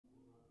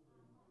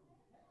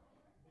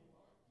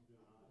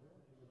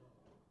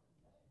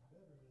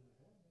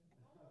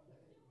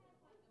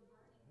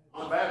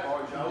bad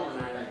boys, you're older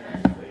than that.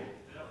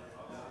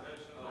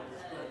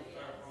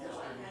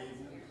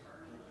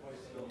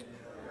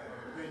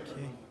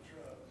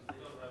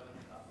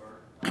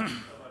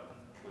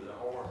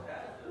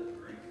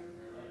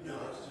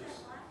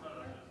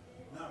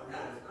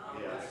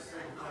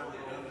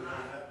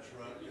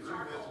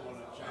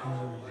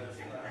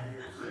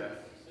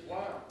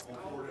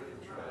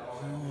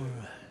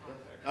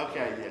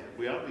 Okay, yeah,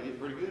 we ought to be getting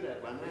pretty good at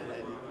it by now,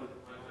 lady.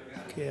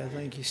 Okay, I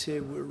think you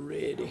said we're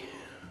ready.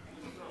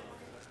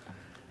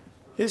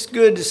 It's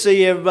good to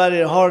see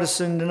everybody at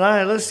Hardison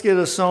tonight. Let's get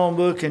a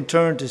songbook and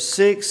turn to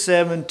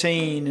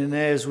 617. And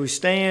as we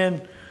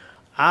stand,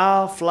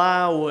 I'll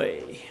fly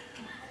away.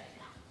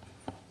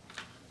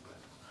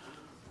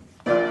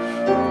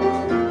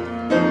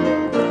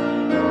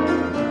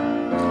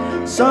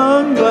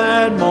 Some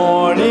glad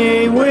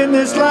morning when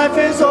this life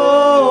is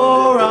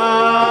o'er,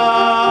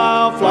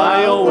 I'll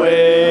fly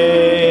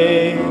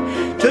away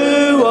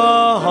to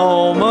a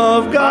home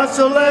of God's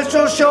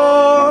celestial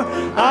shore.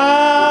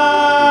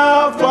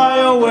 I'll fly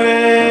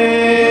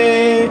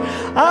away.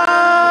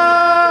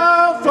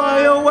 I'll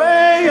fly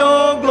away,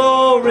 oh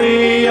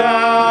glory.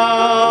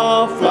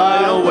 I'll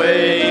fly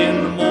away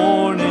in the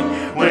morning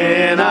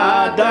when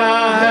I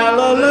die.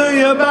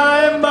 Hallelujah,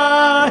 by and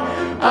by.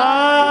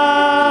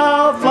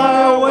 I'll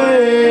fly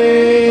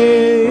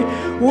away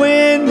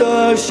when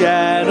the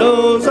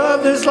shadows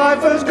of this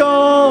life is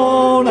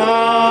gone.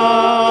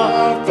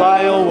 I'll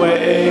fly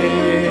away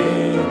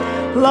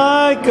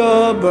like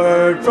a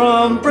bird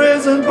from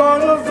prison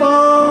bars of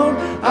flown.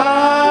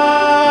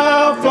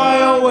 I'll fly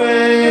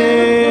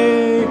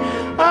away.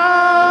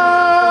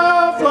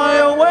 I'll fly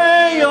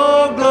away,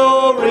 oh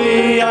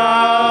glory.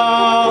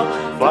 I'll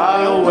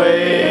fly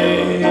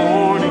away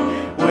morning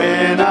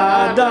when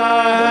I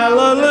die.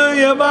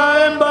 Hallelujah, by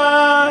and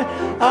by.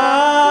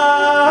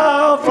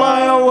 I'll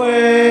fly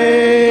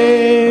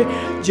away.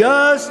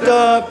 Just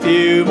a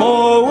few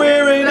more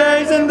weary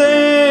days and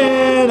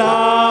then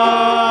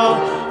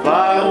I'll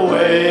fly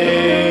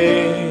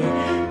away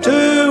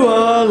to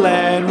a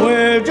land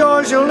where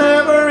joy shall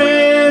never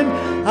end.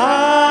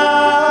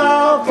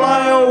 I'll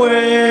fly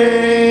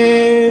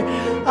away.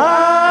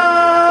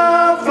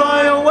 I'll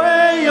fly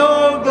away,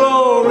 oh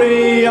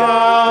glory.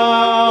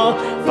 I'll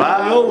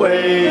fly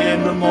away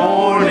in the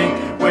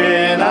morning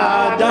when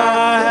I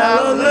die.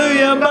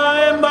 Hallelujah,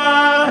 by and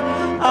by.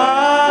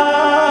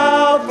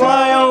 I'll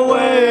fly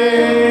away.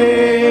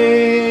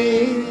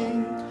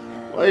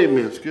 Well,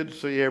 amen. It's good to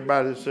see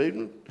everybody this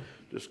evening.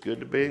 Just good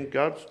to be in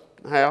God's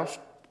house.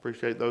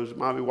 Appreciate those that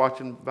might be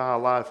watching via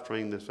live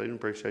stream this evening.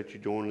 Appreciate you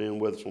joining in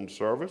with us on the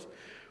service.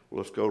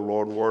 Well, let's go to the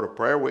Lord in word of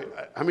prayer.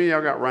 How many of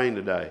y'all got rain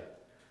today?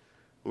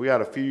 We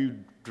got a few,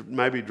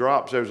 maybe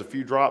drops. There's a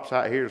few drops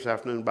out here this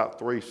afternoon, about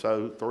three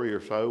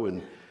or so,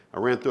 and I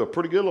ran through a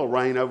pretty good little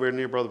rain over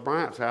near Brother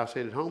Bryant's house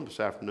headed home this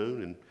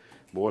afternoon, and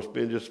boy, it's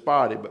been just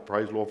spotty, but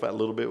praise the Lord for that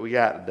little bit we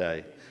got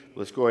today.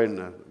 Let's go ahead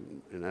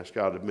and ask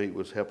God to meet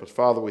with us, help us.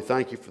 Father, we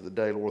thank you for the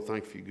day, Lord.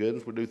 Thank you for your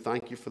goodness. We do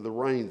thank you for the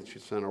rain that you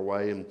sent our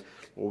way, and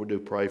Lord, we do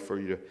pray for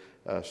you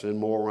to send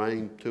more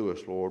rain to us,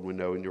 Lord. We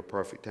know in your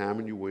perfect time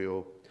and you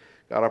will.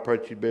 God, I pray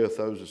that you'd be with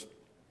those that's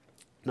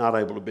not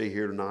able to be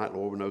here tonight,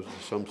 Lord. We know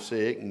there's some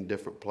sick in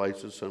different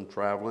places, some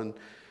traveling.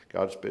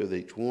 God, just be with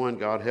each one.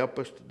 God, help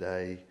us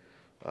today.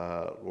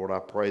 Lord, I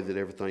pray that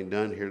everything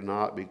done here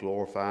tonight be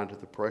glorified to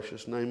the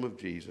precious name of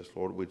Jesus.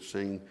 Lord, we'd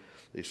sing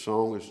these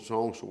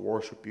songs to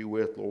worship you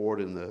with, Lord,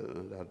 and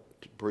to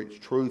preach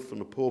truth from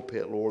the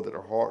pulpit, Lord, that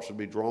our hearts would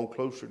be drawn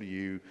closer to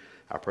you.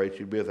 I pray that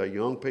you'd be with our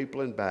young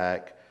people in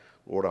back.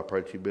 Lord, I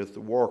pray that you'd be with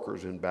the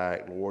workers in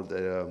back, Lord,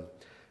 that,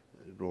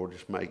 Lord,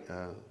 just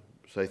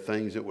say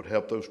things that would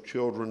help those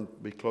children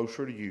be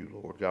closer to you,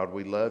 Lord. God,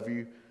 we love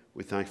you.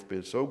 We thank you for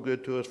being so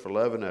good to us, for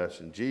loving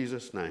us. In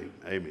Jesus' name,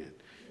 amen.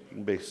 You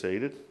can be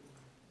seated.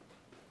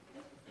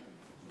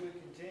 We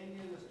continue.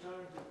 Let's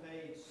turn to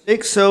page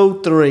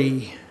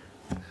 603.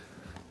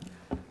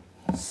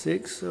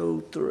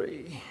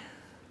 603.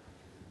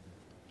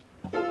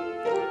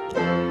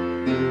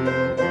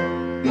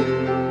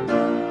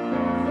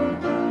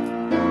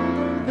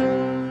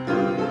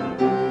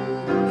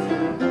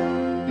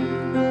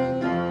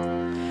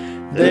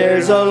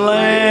 There's a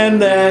land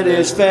that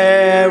is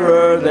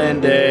fairer than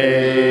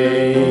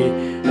day,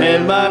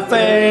 and by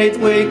faith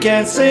we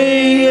can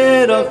see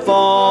it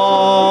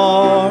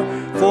afar,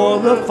 for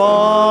the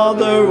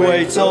Father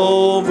waits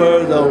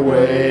over the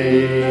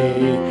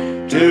way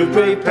to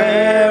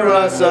prepare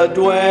us a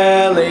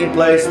dwelling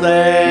place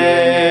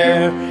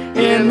there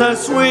in the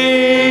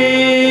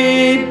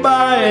sweet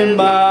by and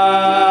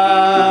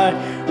by.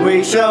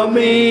 We shall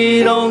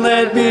meet on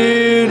that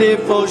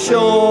beautiful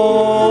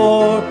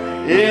shore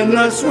in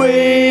the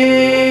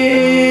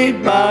sweet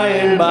by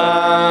and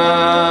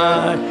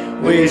by.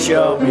 We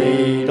shall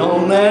meet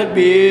on that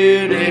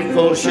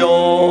beautiful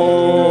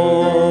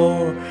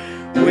shore.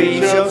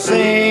 We shall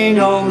sing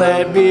on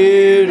that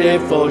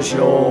beautiful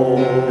shore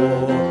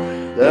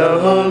the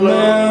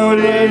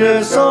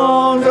melodious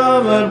songs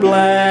of a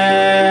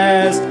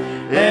blast,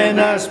 and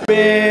our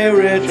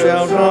spirit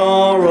shall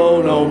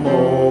sorrow no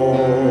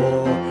more.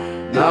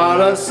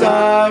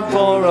 aside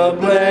for a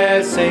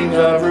blessing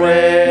of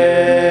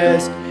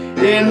rest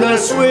in the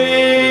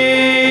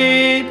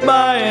sweet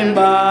by and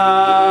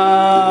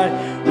by.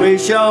 We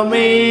shall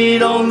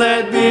meet on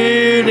that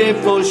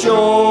beautiful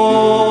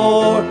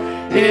shore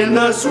in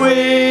the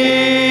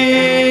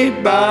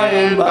sweet by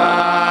and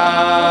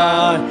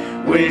by.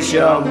 We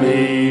shall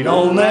meet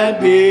on that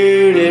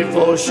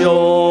beautiful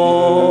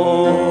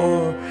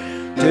shore.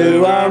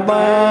 To our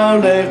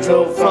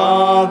bountiful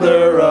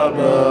Father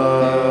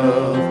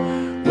above,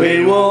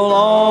 we will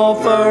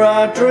offer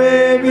our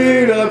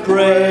tribute of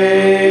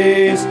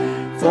praise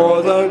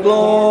for the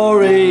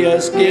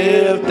glorious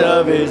gift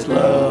of His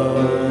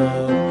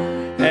love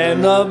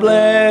and the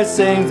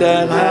blessings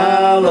that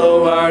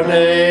hallow our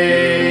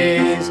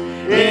days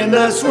in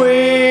the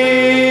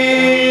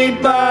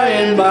sweet by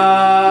and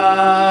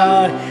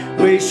by.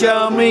 We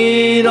shall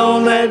meet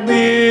on that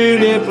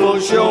beautiful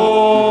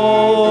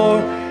shore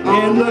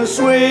in the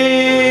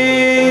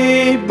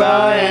sweet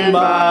by and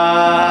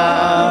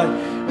by.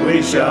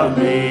 We shall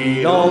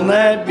meet on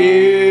that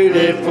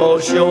beautiful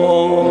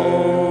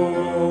shore.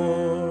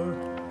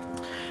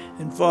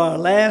 And for our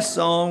last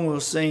song, we'll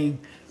sing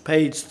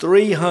page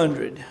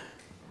 300,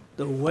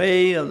 The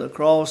Way of the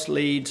Cross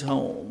Leads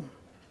Home.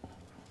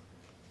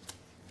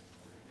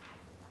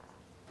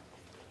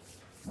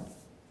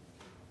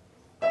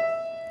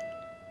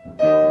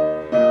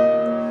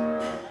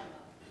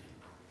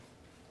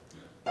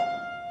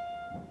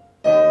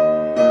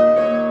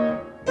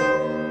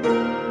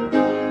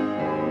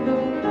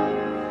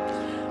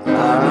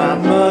 I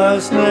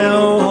must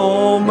now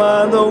home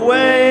by the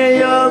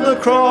way of the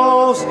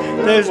cross.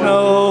 There's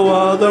no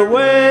other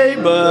way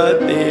but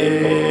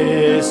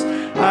this.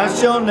 I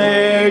shall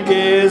ne'er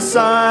get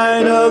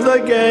sight of the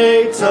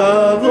gates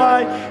of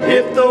light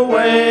if the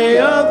way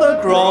of the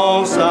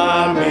cross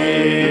I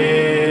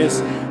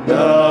miss.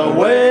 The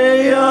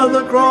way of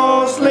the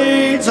cross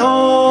leads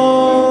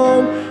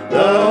home.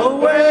 The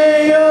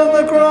way of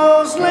the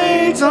cross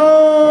leads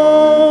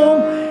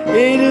home.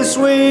 It is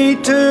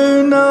sweet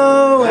to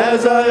know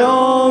as I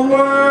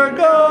onward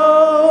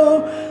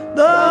go,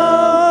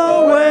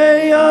 the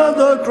way of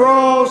the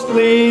cross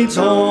leads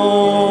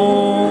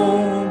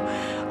home.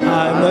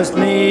 I must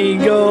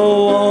need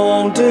go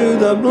on to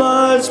the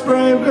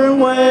blood-sprinkled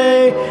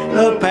way,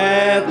 the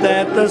path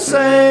that the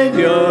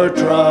Savior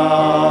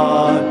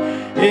trod.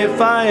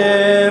 If I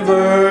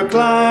ever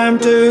climb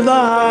to the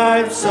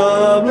heights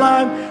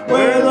sublime,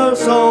 where the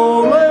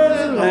soul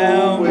is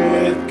found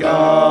with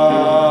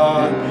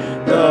God,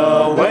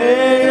 the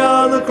way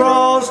of the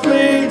cross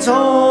leads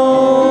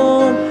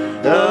home.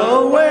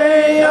 The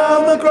way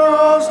of the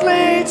cross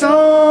leads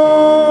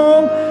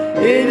home.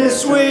 It is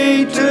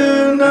sweet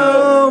to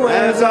know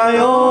as I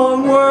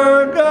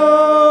onward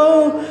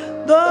go,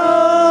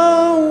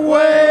 the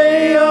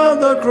way of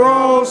the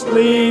cross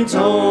leads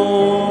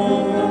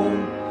home.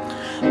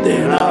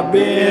 Then I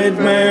bid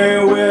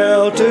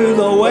farewell to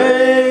the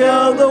way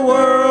of the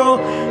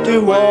world,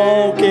 to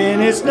walk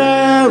in its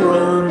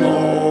narrow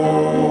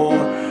more.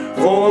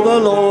 For the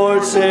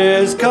Lord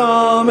says,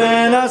 come,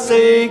 and I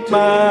seek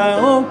my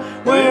home,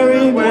 where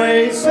He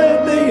waits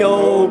at the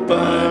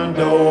open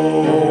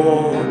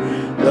door.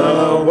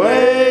 The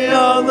way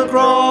of the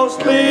cross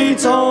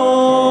leads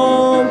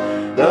home.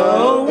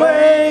 The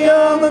way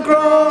of the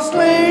cross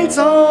leads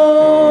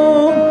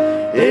home.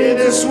 It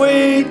is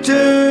sweet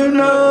to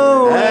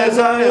know as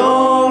I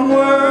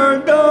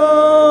onward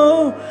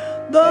go,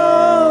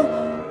 the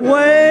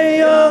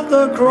way of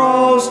the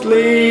cross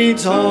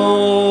leads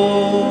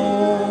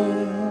home.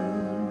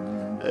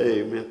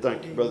 Amen.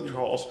 Thank you, Brother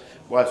Charles.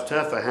 Well, it's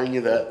tough to hang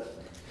you that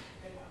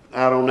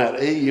out on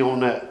that E on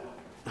that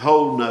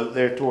whole note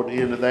there toward the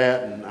end of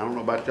that. And I don't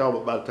know about y'all,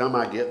 but by the time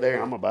I get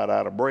there, I'm about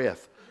out of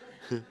breath.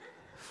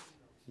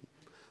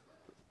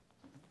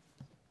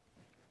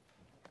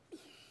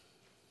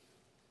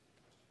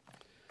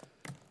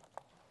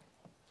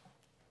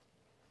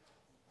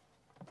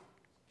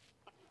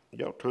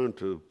 Y'all turn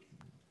to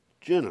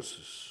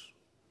Genesis.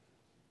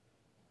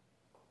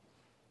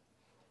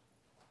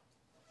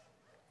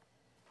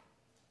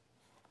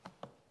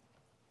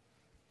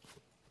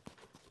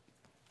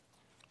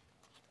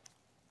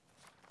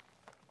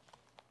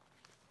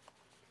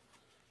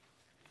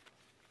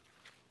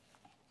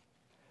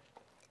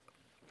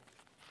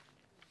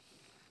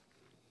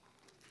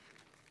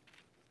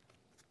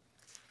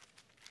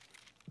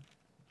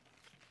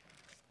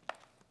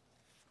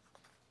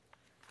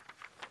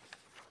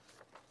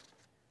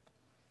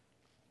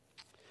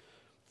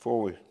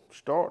 Before we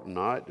start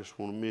tonight, just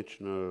want to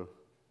mention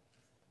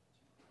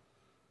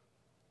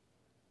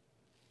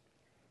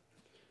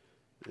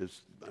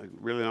it's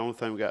really the only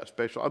thing we got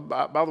special.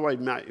 By the way,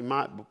 you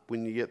might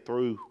when you get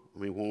through,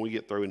 when we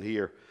get through in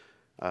here,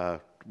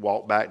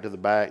 walk back to the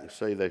back and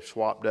see they've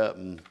swapped up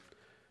and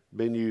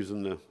been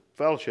using the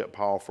fellowship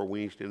hall for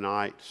Wednesday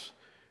nights,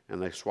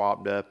 and they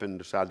swapped up and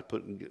decided to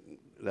put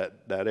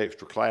that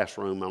extra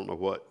classroom. I don't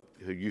know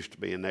who used to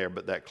be in there,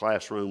 but that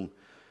classroom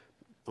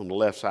on the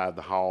left side of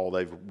the hall,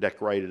 they've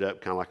decorated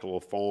up kind of like a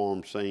little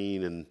farm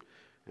scene, and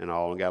and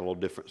all, and got a little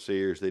different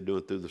series they're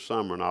doing through the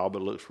summer and all,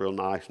 but it looks real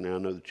nice now. I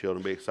know the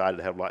children will be excited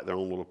to have like their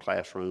own little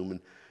classroom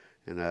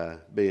and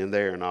be in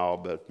there and all,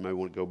 but maybe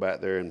want to go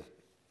back there and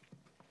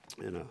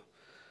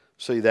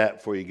see that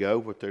before you go,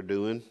 what they're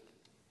doing.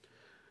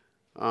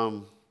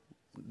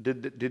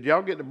 Did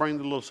y'all get to bring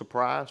the little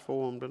surprise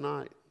for them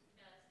tonight?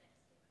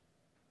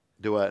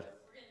 Do what?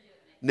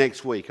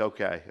 Next week.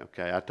 Okay.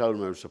 I told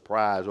them it was a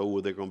surprise.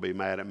 Oh, they're going to be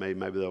mad at me.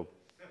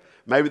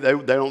 Maybe they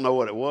don't know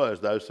what it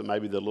was though. So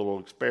maybe the little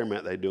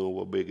experiment they're doing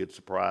will be a good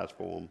surprise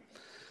for them.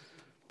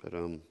 But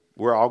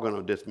we're all going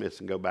to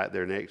dismiss and go back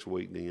there next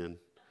week then.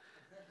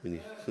 When you,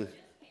 just came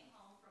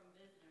home from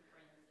visiting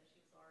friends, so she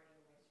was already a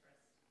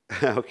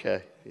little stressed.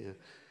 Okay.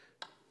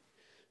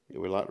 Yeah,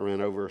 we like to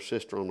run over her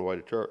sister on the way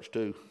to church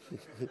too.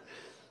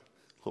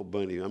 Little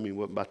bunny. I mean,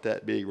 wasn't about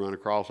that big. Run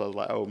across. I was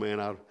like, oh man,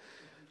 I'm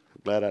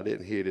glad I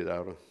didn't hit it.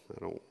 I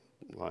don't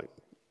like.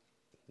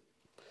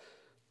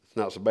 It's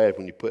not so bad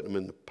when you put them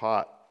in the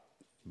pot,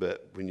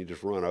 but when you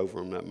just run over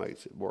them, that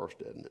makes it worse,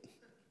 doesn't it?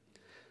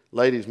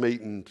 Ladies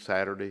meeting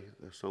Saturday.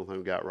 That's the only thing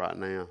we got right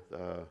now.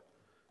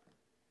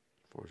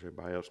 As far as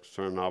everybody else is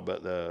concerned, and all,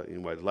 but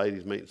anyway, the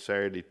ladies meeting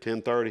Saturday,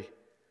 10:30. I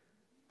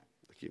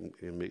keep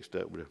getting mixed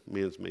up with the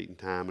men's meeting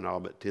time and all,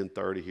 but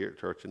 10:30 here at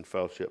Church and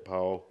Fellowship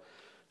Hall.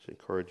 Just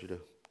encourage you to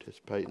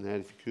participate in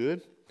that if you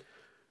could.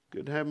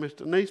 Good to have Mr.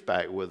 Denise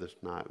back with us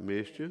tonight.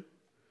 Missed you.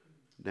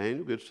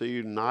 Daniel, good to see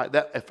you tonight.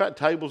 If that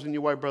table's in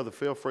your way, brother,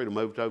 feel free to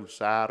move it over the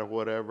side or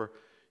whatever.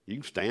 You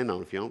can stand on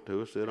it if you want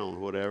to, or sit on it,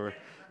 whatever.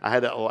 I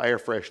had that little air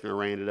freshener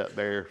ran it up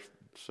there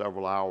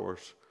several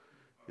hours.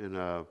 And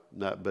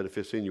but if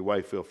it's in your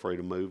way, feel free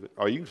to move it.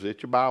 Or you can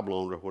sit your Bible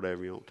on it or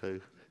whatever you want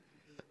to.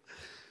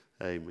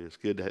 Amen. It's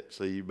good to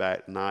see you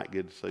back tonight.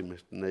 Good to see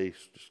Mr.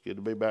 Denise. Just good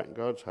to be back in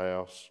God's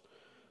house.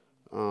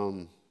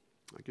 I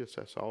guess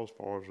that's all as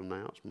far as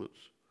announcements.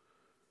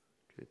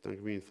 Can't think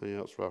of anything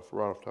else right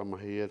off the top of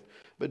my head.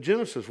 But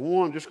Genesis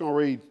 1, I'm just going to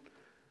read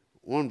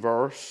one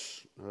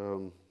verse.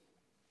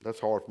 That's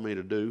hard for me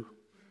to do.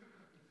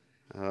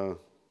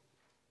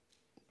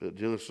 But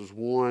Genesis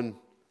 1,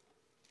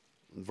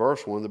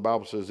 verse 1, the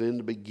Bible says, in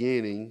the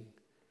beginning,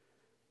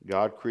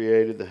 God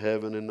created the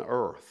heaven and the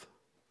earth.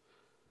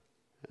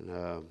 And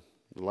the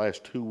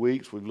last 2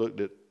 weeks, we've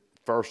looked at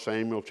 1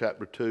 Samuel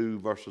chapter 2,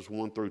 verses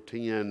 1 through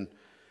 10,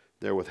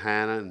 there with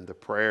Hannah and the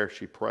prayer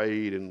she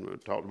prayed, and we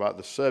talked about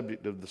the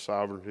subject of the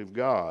sovereignty of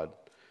God.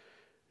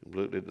 We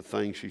looked at the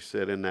things she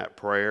said in that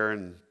prayer,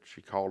 and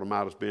she called them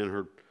out as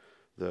being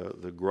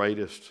the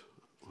greatest.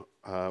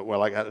 I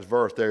got this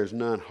verse, there is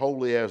none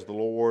holy as the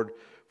Lord,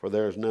 for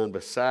there is none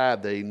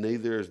beside thee,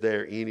 neither is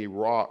there any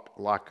rock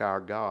like our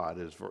God,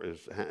 as 1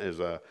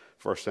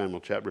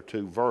 Samuel chapter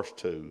 2, verse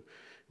 2. And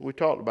we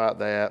talked about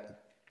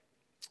that,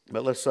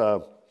 but let's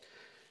go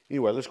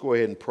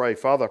ahead and pray.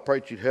 Father, I pray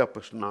that you'd help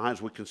us tonight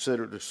as we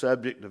consider the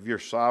subject of your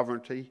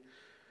sovereignty.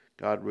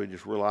 God, we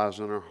just realize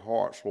in our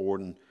hearts,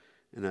 Lord, and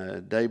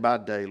day by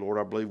day, Lord,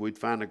 I believe we'd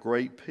find a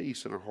great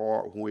peace in our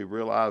heart when we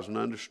realize and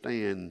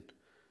understand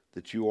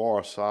that you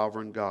are a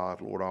sovereign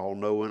God, Lord,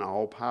 all-knowing,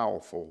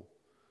 all-powerful,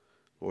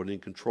 Lord, in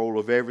control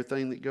of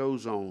everything that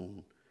goes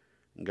on.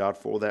 And God,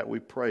 for that we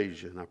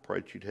praise you, and I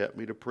pray that you'd help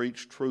me to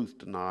preach truth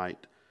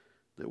tonight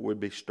that would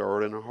be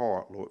stirred in our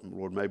heart.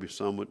 Lord, maybe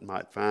some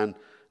might find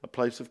a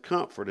place of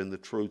comfort in the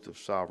truth of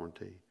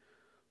sovereignty.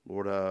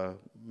 Lord,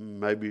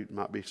 maybe it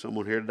might be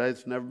someone here today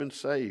that's never been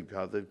saved.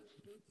 God, they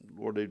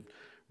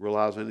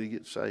realize they need to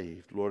get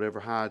saved. Lord, ever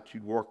high that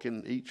you'd work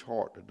in each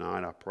heart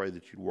tonight, I pray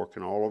that you'd work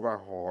in all of our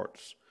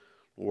hearts.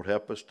 Lord,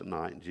 help us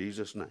tonight. In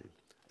Jesus' name,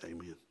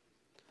 amen.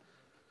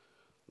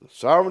 The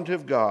sovereignty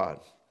of God.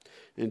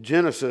 In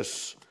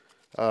Genesis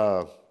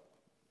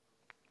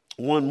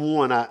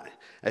 1:1,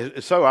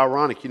 it's so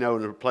ironic, in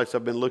the place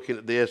I've been looking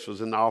at this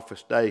was in the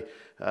office day,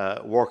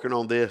 working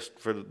on this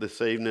for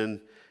this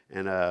evening,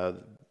 and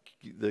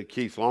the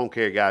Keith Lawn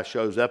Care guy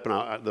shows up,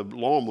 and the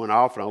alarm went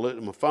off, and I looked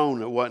at my phone,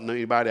 and it wasn't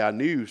anybody I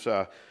knew,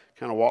 so I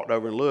kind of walked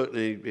over and looked,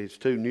 and his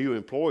two new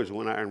employees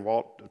went out and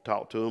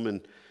talked to him,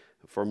 and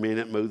for a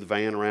minute moved the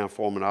van around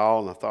for him and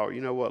all, and I thought,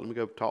 you know what, let me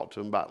go talk to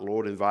him about the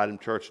Lord, invite him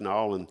to church and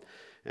all, and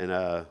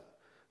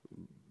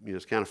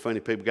it's kind of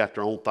funny. People got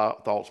their own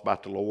thoughts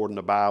about the Lord and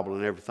the Bible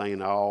and everything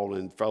and all.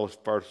 And fellas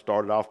first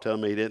started off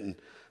telling me he didn't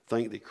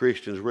think that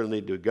Christians really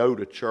need to go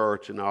to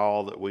church and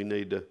all, that we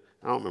need to.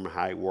 I don't remember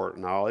how he worked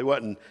and all. He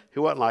wasn't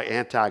like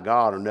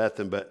anti-God or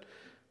nothing, but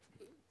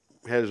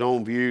had his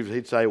own views.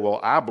 He'd say,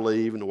 well, I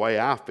believe in the way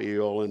I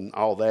feel and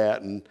all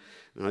that. And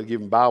I'd give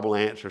him Bible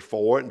answers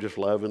for it and just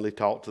lovingly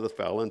talk to the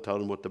fella and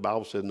told him what the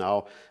Bible said and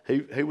all.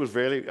 He was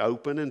very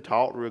open and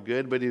taught real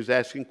good, but he was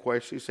asking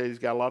questions. He said he's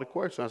got a lot of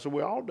questions. I said,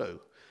 we all do.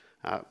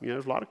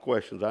 There's a lot of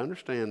questions. I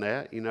understand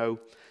that,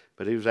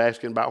 but he was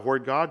asking about where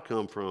God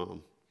come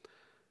from.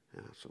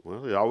 And I said,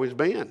 well, he's always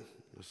been.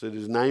 I said,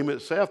 his name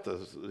itself,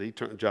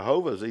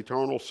 Jehovah is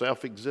eternal,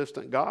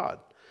 self-existent God.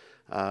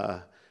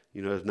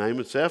 His name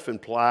itself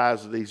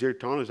implies that he's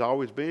eternal, he's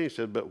always been. He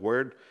said, but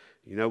where,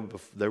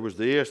 there was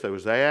this, there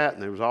was that,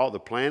 and there was all the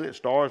planets,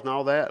 stars, and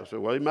all that. I said,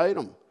 well, he made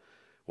them.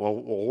 Well,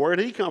 where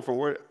did he come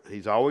from?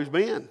 He's always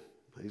been.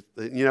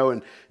 You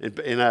know,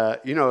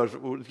 you know, as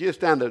it gets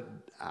down to,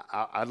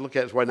 I look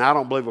at it this way, and I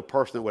don't believe a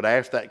person that would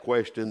ask that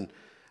question,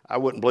 I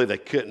wouldn't believe they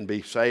couldn't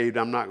be saved.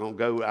 I'm not going to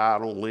go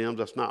out on limbs.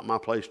 That's not my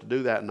place to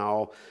do that and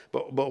all.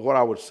 But what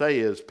I would say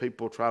is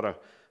people try to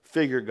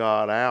figure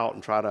God out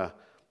and try to,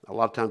 a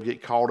lot of times,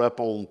 get caught up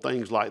on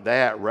things like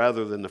that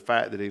rather than the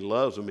fact that he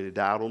loves them and he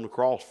died on the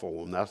cross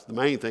for them. That's the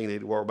main thing you need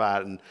to worry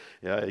about. And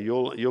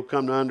you'll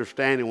come to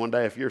understanding one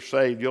day. If you're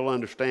saved, you'll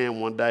understand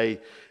one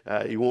day.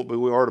 You won't be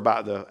worried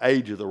about the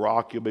age of the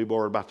rock. You'll be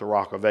worried about the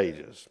rock of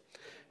ages,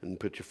 and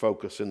put your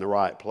focus in the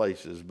right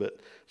places. But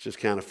it's just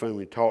kind of fun when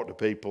you talk to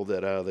people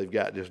that they've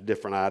got just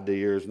different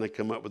ideas and they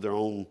come up with their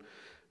own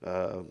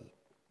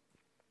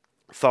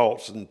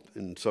thoughts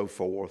and so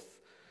forth.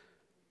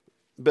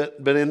 But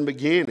in the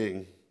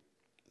beginning,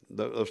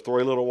 those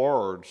three little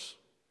words,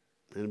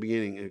 in the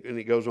beginning, and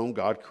it goes on,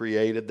 God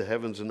created the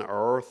heavens and the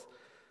earth.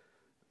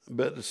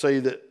 But to see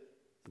that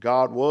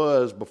God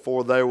was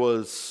before there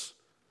was,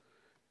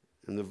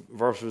 and the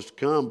verses to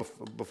come,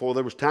 before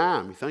there was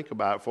time. You think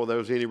about it, before there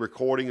was any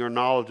recording or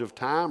knowledge of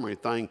time or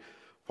anything,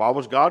 why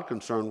was God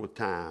concerned with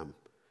time?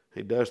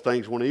 He does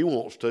things when he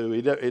wants to.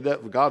 I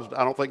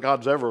don't think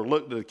God's ever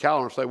looked at the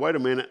calendar and say, wait a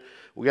minute,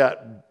 we got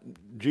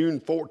June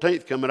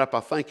 14th coming up. I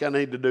think I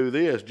need to do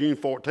this. June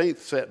 14th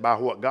set by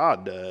what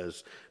God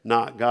does,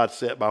 not God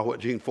set by what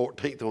June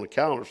 14th on the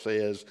calendar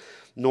says,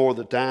 nor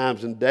the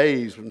times and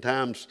days. When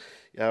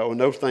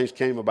those things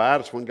came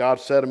about, it's when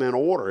God set them in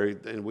order,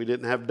 and we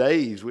didn't have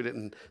days. We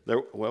didn't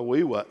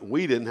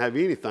have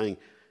anything.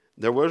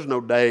 There was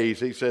no days.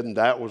 He said, and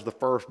that was the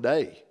first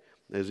day,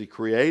 as he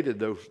created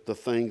the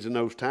things in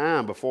those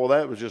times. Before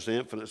that, it was just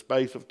infinite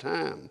space of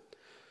time.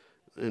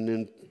 And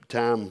then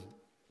time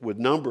with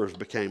numbers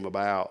became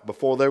about.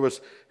 Before there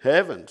was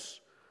heavens,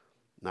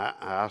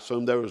 I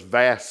assume there was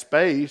vast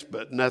space,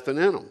 but nothing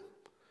in them.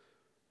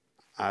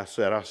 I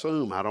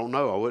assume. I don't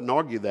know. I wouldn't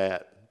argue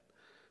that.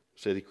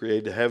 Said he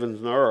created the heavens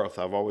and the earth.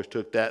 I've always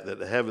took that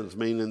the heavens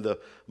meaning the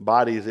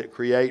bodies that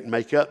create and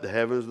make up the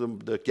heavens,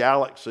 the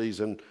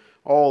galaxies and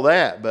all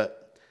that.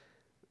 But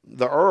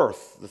the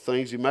earth, the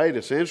things he made,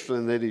 it's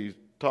interesting that he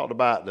talked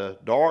about the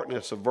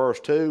darkness of verse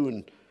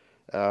 2.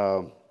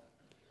 And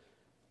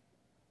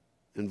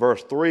in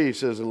verse 3 he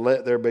says, and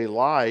let there be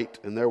light.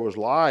 And there was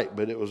light,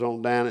 but it was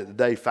on down at the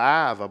day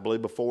 5, I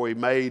believe, before he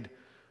made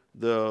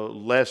the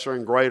lesser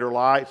and greater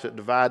lights that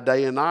divide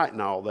day and night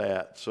and all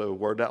that. So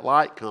where'd that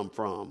light come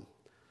from?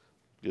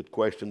 Good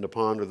question to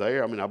ponder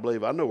there. I mean, I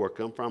know where it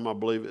come from. I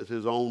believe it's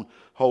his own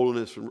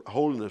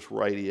holiness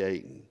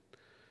radiating,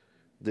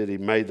 that he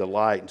made the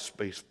light,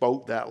 and he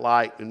spoke that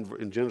light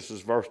in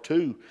Genesis verse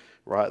 2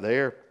 right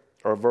there,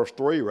 or verse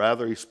 3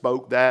 rather. He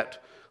spoke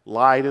that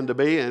light into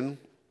being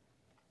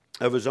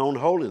of his own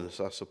holiness,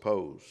 I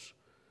suppose.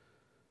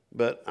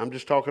 But I'm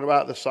just talking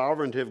about the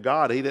sovereignty of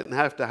God. He didn't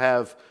have to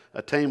have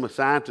a team of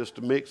scientists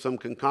to mix some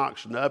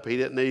concoction up. He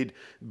didn't need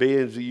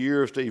billions of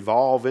years to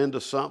evolve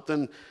into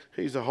something.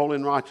 He's a holy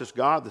and righteous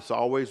God that's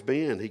always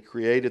been. He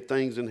created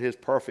things in his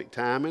perfect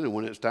timing, and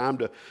when it's time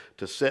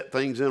to set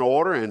things in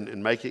order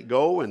and make it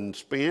go and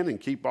spin and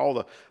keep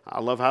I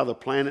love how the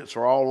planets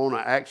are all on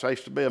an axis. I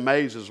used to be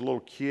amazed as a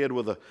little kid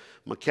with a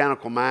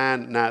mechanical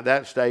mind. Now at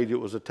that stage it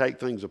was a take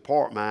things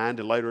apart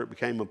mind, and later it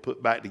became a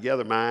put back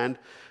together mind.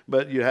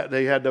 But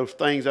they had those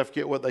things, I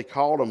forget what they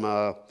called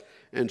them,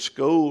 in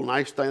school, and I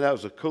used to think that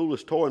was the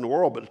coolest toy in the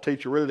world, but the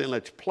teacher really didn't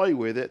let you play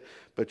with it.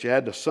 But you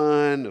had the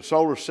sun, the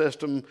solar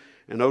system,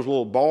 and those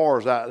little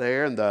bars out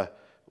there, and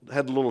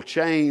had the little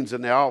chains,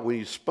 and when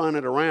you spun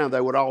it around,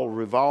 they would all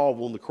revolve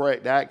on the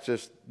correct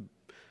axis,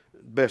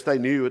 best they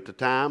knew at the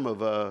time,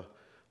 of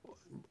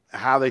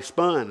how they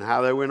spun,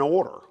 how they were in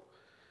order.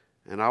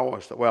 And I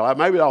always thought, well,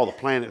 maybe all the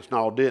planets and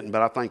all didn't,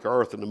 but I think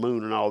Earth and the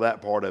moon and all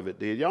that part of it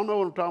did. Y'all know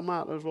what I'm talking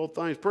about? Those little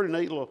things, pretty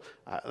neat little.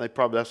 That's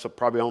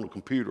probably on the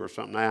computer or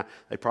something now.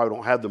 They probably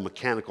don't have the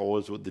mechanical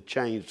ones with the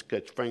chains to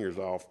cut your fingers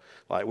off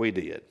like we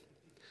did.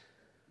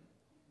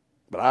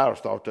 But I always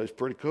thought that was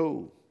pretty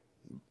cool.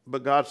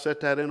 But God set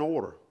that in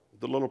order.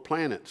 The little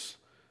planets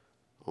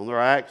on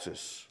their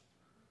axis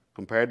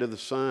compared to the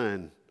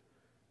sun.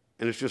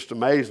 And it's just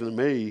amazing to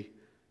me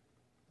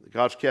that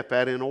God's kept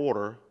that in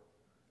order.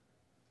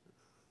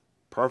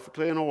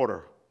 Perfectly in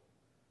order.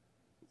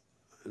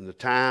 And the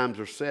times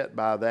are set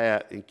by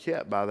that and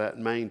kept by that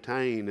and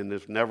maintained, and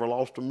it's never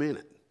lost a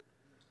minute.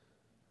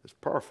 It's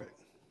perfect.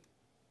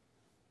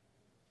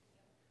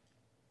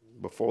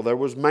 Before there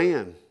was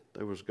man,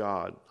 there was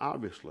God,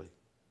 obviously.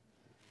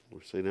 We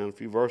see down a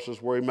few verses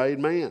where he made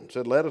man.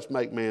 Said, let us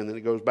make man. Then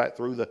it goes back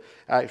through the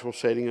actual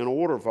setting and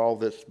order of all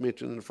that's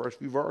mentioned in the first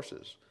few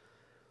verses.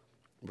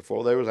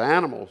 Before there was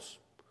animals,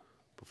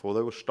 before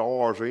there were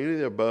stars or any of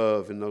the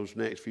above in those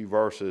next few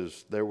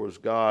verses, there was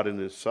God in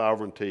his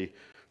sovereignty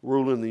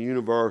ruling the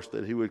universe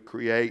that he would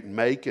create and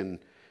make. And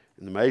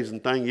the amazing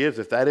thing is,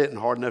 if that isn't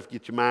hard enough to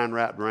get your mind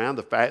wrapped around,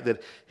 the fact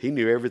that he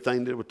knew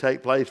everything that would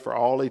take place for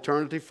all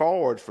eternity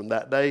forward, from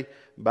that day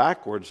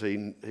backwards,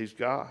 he's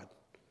God.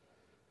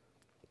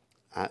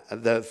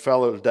 that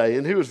fellow today,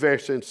 and he was very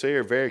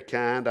sincere, very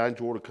kind. I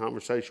enjoyed a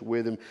conversation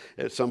with him.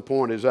 At some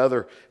point, his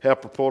other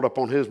helper pulled up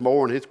on his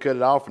mower, and he's cut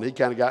it off, and he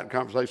kind of got in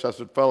conversation. I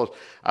said, fellas,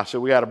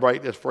 we got to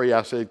break this free.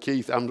 I said,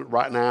 Keith,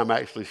 right now I'm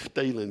actually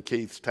stealing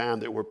Keith's time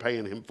that we're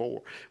paying him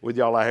for with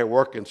y'all out here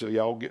working, so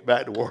y'all get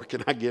back to work,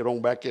 and I get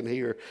on back in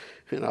here,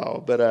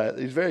 But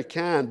he's very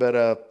kind,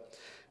 but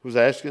was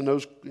asking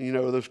those,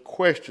 those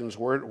questions.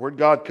 Where'd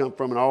God come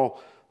from, and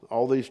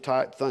all these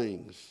type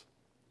things.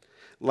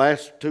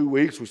 Last 2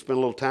 weeks, we spent a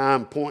little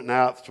time pointing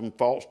out some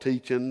false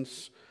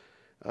teachings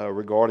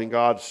regarding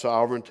God's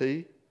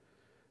sovereignty.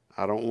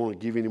 I don't want to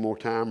give any more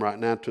time right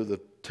now to the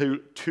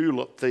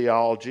tulip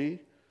theology.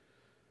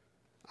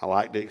 I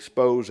like to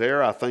expose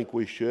error. I think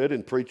we should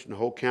in preaching the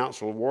whole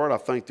counsel of the Word. I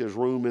think there's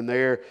room in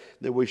there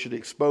that we should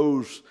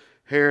expose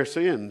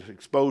heresy and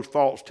expose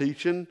false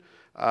teaching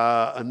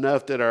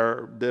enough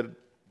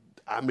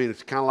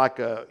it's kind of like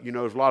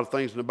there's a lot of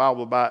things in the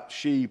Bible about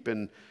sheep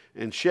and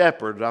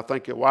shepherds. I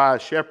think a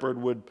wise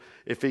shepherd would,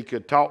 if he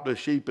could talk to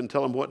sheep and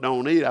tell them what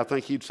don't eat, I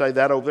think he'd say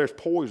that over there's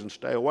poison,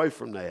 stay away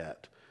from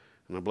that.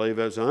 And I believe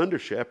as an under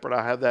shepherd,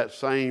 I have that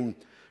same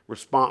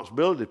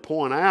responsibility to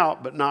point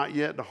out, but not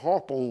yet to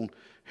harp on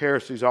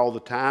heresies all the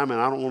time.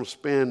 And I don't want to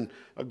spend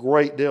a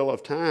great deal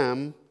of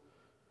time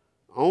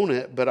on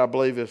it, but I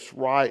believe it's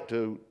right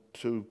to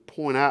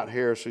point out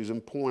heresies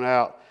and point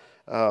out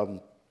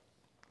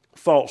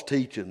false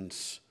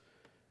teachings,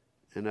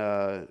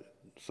 and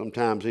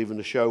sometimes even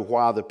to show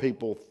why the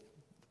people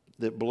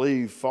that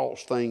believe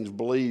false things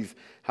believe,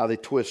 how they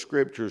twist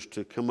scriptures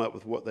to come up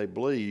with what they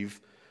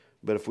believe.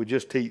 But if we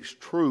just teach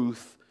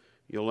truth,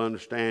 you'll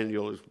understand.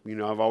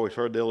 I've always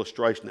heard the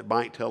illustration that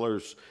bank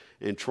tellers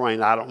in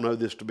train. I don't know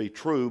this to be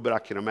true, but I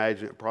can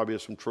imagine it probably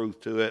has some truth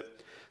to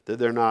it. That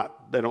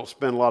they don't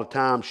spend a lot of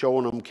time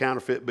showing them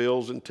counterfeit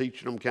bills and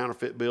teaching them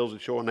counterfeit bills and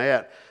showing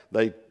that.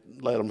 They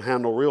let them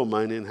handle real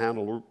money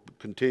and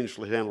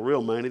continuously handle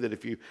real money, that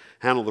if you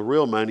handle the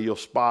real money, you'll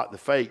spot the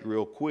fake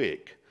real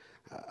quick.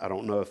 I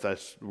don't know if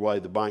that's the way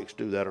the banks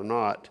do that or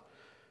not,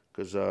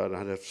 because I'd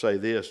have to say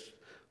this,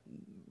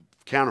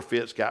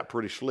 counterfeits got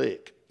pretty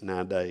slick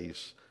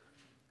nowadays.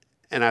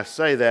 And I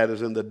say that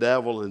as in the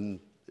devil and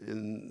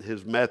in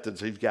his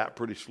methods, he's got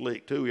pretty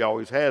slick too. He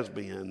always has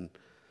been,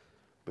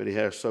 but he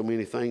has so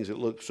many things that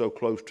look so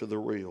close to the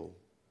real.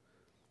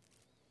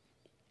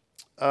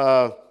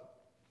 The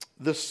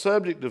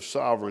subject of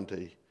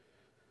sovereignty,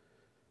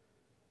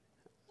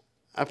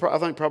 I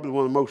think probably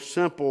one of the most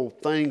simple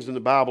things in the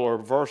Bible, or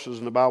verses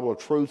in the Bible, or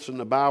truths in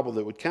the Bible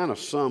that would kind of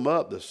sum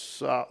up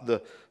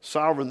the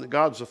sovereign,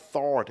 God's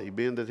authority,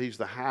 being that He's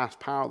the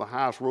highest power, the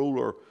highest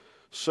ruler,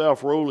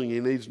 self-ruling. He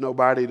needs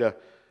nobody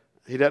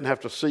He doesn't have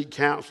to seek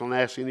counsel and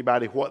ask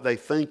anybody what they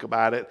think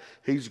about it.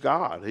 He's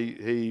God.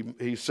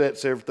 He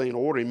sets everything in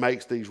order. He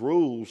makes these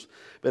rules.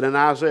 But in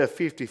Isaiah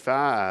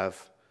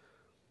 55,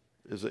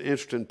 there's an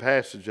interesting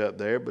passage up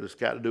there, but it's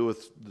got to do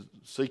with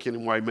seeking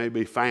Him where He may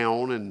be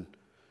found, and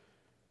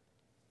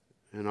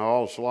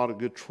there's a lot of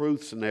good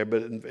truths in there.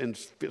 But in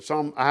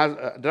Psalm,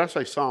 did I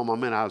say Psalm? I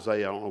meant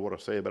Isaiah. I don't know what I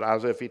said, but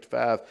Isaiah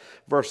 55,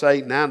 verse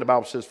 8 and 9, the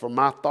Bible says, "For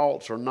my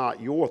thoughts are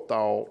not your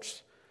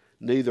thoughts,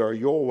 neither are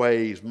your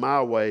ways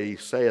my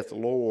ways, saith the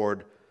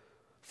Lord.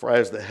 For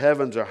as the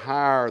heavens are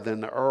higher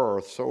than the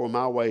earth, so are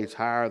my ways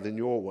higher than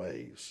your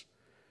ways,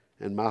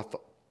 and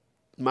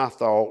my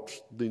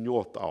thoughts than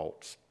your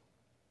thoughts."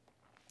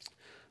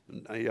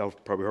 Y'all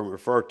probably heard me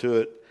refer to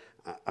it.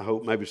 I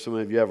hope maybe some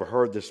of you ever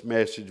heard this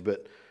message,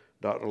 but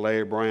Dr.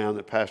 Larry Brown,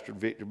 that pastored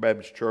Victory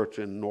Baptist Church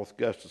in North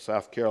Augusta,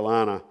 South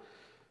Carolina,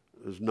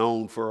 is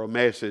known for a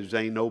message,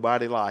 "Ain't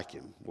nobody like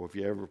him." Well, if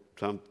you ever,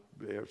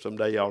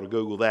 someday you ought to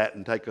Google that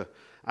and take an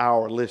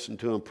hour and listen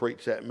to him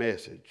preach that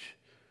message.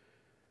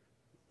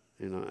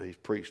 He's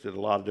preached at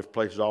a lot of different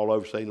places all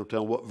over, so ain't no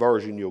telling what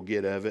version you'll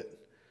get of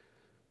it.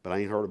 But I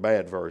ain't heard a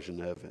bad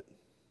version of it.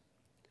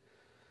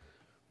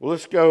 Well,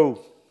 let's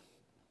go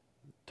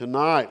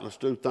tonight. Let's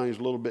do things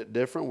a little bit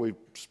different. We've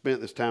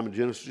spent this time in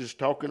Genesis just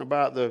talking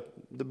about the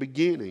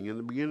beginning, and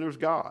the beginning was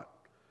God.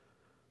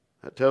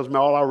 That tells me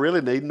all I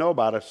really need to know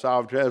about it.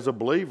 As a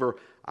believer,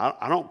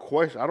 I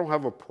don't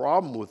have a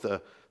problem with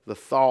the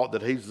thought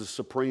that He's the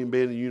supreme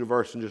being in the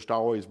universe and just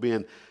always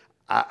been.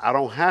 I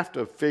don't have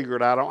to figure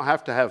it out. I don't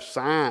have to have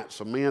science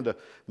or men to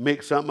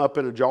mix something up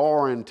in a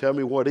jar and tell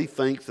me what he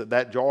thinks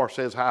that jar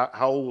says, how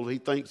old he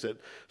thinks that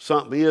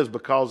something is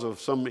because of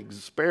some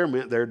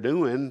experiment they're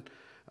doing.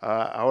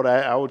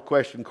 I would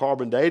question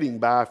carbon dating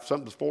by if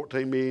something's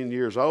 14 million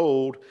years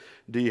old.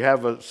 Do you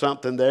have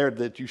something there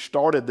that you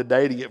started the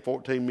dating at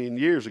 14 million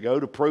years ago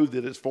to prove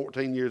that it's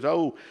 14 years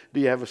old?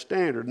 Do you have a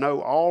standard?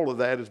 No, all of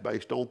that is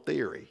based on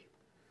theory.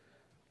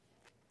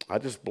 I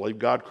just believe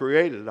God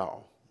created it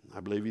all. I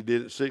believe He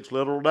did it 6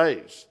 literal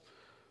days.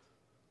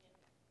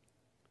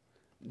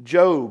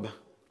 Job.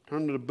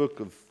 Turn to the book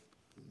of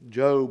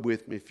Job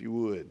with me if you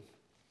would.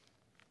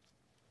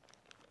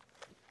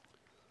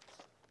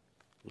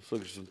 Let's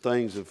look at some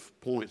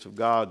points of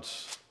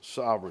God's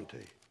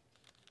sovereignty.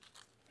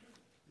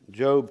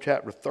 Job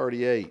chapter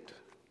 38.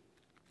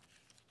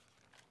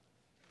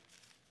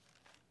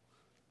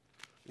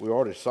 We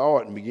already saw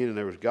it in the beginning.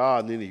 There was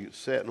God, and then he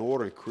set in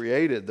order and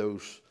created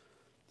those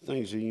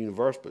things in the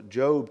universe. But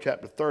Job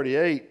chapter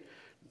 38,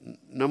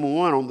 number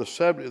one, on the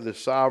subject of this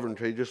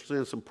sovereignty, just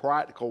in some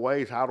practical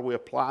ways, how do we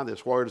apply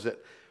this? Where does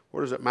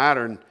it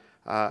matter? And,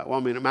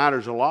 it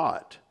matters a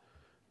lot.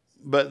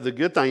 But the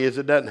good thing is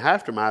it doesn't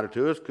have to matter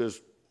to us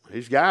because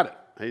he's got it.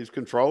 He's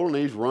controlling,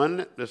 he's running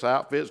it. This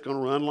outfit's going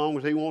to run as long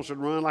as he wants it to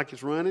run like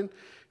it's running. And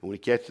when he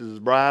catches his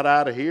bride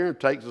out of here and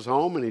takes us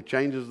home and he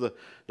does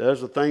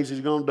the things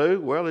he's going to do,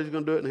 well, he's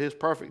going to do it in his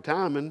perfect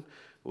time. And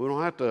we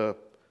don't have to,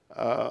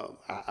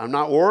 I'm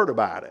not worried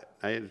about it.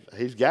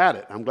 He's got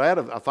it. I'm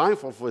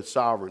thankful for his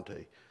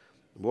sovereignty.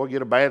 Boy,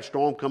 get a bad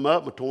storm come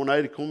up, a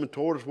tornado coming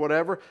toward us,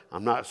 whatever.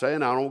 I'm not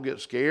saying I don't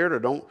get scared or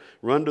don't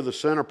run to the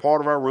center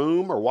part of our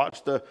room or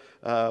watch the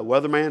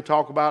weatherman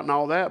talk about it and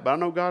all that. But I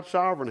know God's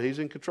sovereign. He's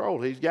in control.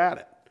 He's got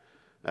it.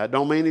 That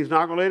don't mean he's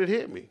not going to let it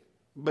hit me.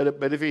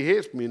 But if he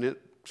hits me and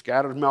it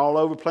scatters me all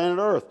over planet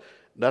Earth,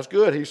 that's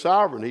good. He's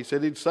sovereign. He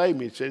said he'd save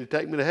me. He said he'd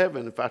take me to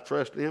heaven if I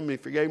trusted him and he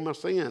forgave my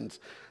sins.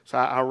 So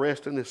I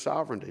rest in his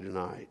sovereignty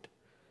tonight.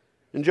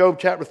 In Job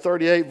chapter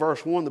 38,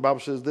 verse 1, the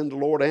Bible says, Then the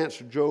Lord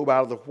answered Job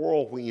out of the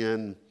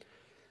whirlwind.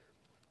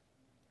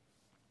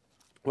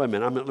 Wait a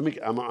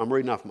minute, I'm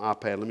reading off my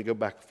iPad. Let me go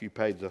back a few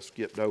pages. I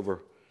skipped over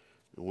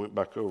and went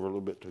back over a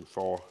little bit too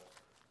far.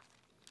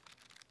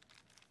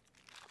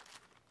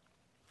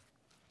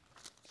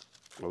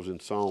 I was in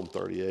Psalm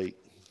 38,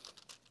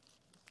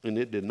 and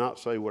it did not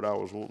say what I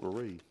was wanting to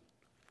read.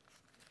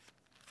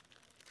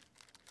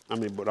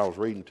 But I was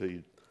reading to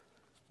you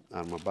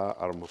out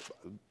of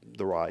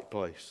the right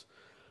place.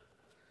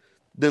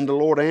 Then the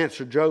Lord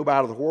answered Job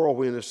out of the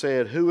whirlwind and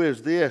said, Who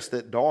is this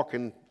that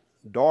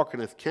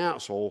darkeneth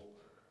counsel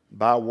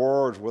by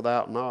words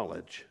without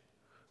knowledge?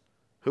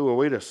 Who are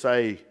we to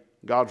say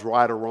God's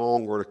right or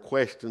wrong or to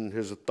question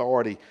his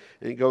authority?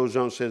 And it goes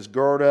on and says,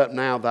 Gird up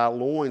now thy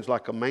loins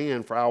like a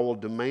man, for I will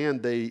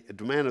demand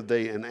of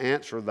thee, and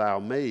answer thou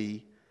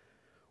me.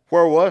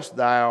 Where wast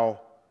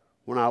thou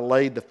when I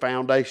laid the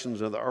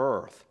foundations of the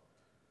earth?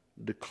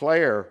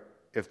 Declare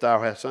if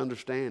thou hast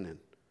understanding.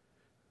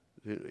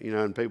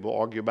 And people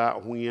argue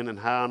about when and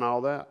how and all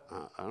that.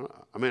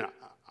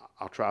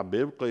 I'll try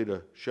biblically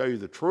to show you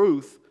the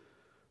truth,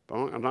 but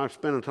I'm not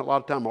spending a lot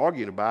of time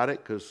arguing about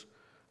it because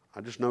I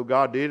just know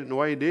God did it and the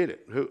way he did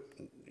it.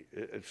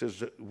 It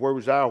says, Where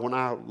was thou when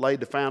I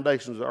laid the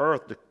foundations of the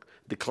earth?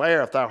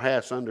 Declare if thou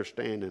hast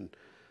understanding.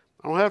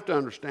 I don't have to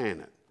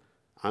understand it.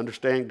 I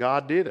understand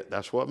God did it.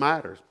 That's what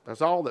matters.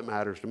 That's all that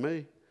matters to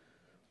me.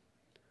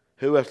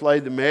 Who hath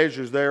laid the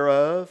measures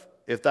thereof,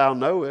 if thou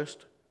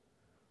knowest?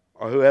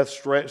 Or who hath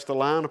stretched the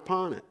line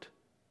upon it?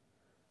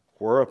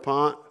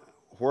 Whereupon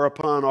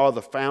are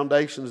the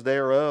foundations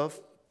thereof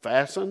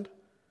fastened?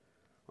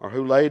 Or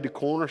who laid the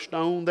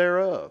cornerstone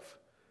thereof?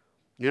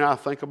 I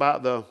think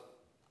about the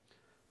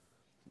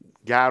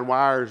guide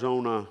wires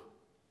on a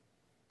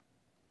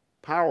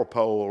power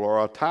pole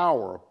or a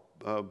tower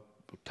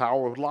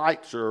with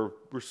lights or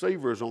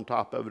receivers on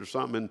top of it or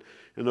something,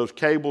 and those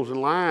cables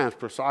and lines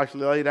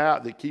precisely laid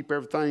out that keep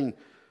everything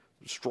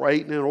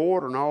straight and in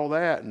order and all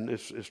that. And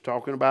it's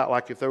talking about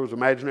like if there was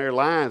imaginary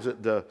lines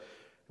that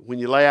when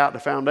you lay out the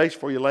foundation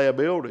before you lay a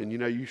building,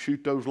 you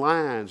shoot those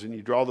lines and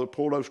you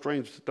pull those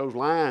strings to those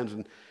lines.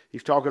 And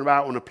he's talking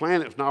about when the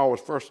planet's not always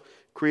first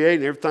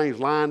created, everything's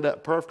lined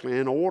up perfectly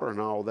in order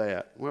and all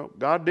that. Well,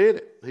 God did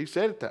it. He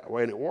said it that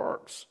way and it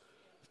works.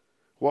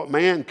 What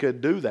man could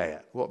do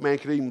that? What man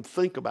could even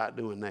think about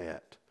doing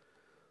that?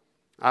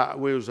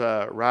 We was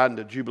riding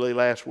to Jubilee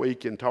last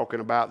week and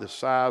talking about the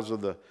size of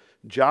the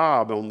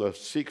job on the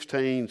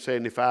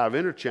 1675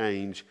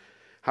 interchange.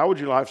 How would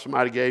you like if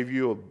somebody gave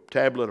you a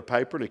tablet of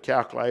paper and a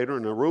calculator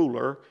and a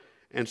ruler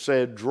and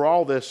said,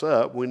 draw this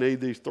up. We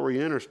need these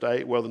three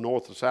interstate, the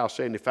north and south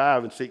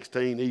 75 and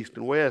 16 east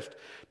and west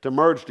to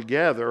merge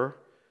together.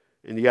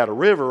 And you got a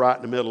river right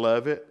in the middle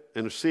of it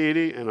and a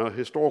city and a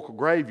historical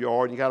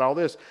graveyard. And you got all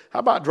this. How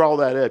about draw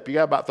that up? You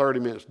got about 30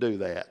 minutes to do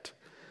that.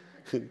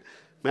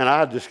 Man,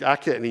 I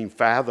couldn't even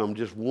fathom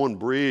just one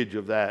bridge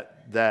of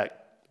that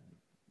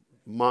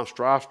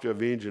monstrosity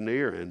of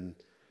engineering.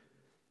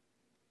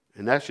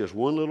 And that's just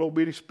one little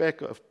bitty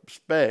speck of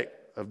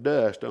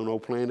dust on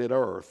old planet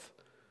Earth.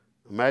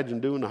 Imagine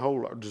doing the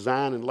whole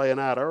design and laying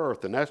out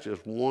Earth, and that's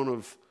just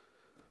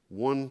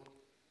one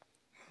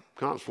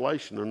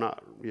constellation or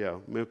not. Yeah,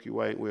 Milky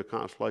Way ain't we a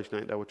constellation?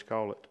 Ain't that what you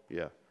call it?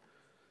 Yeah.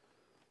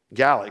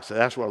 Galaxy,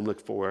 that's what I'm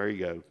looking for. There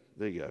you go.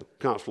 There you go.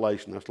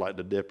 Constellation, that's like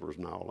the dippers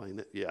and all, ain't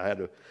it? Yeah, I had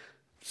to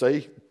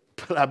see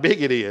how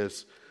big it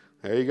is.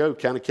 There you go,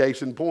 kind of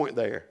case in point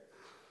there.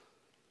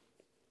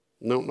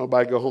 Don't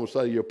nobody go home and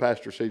say your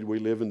pastor said we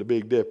live in the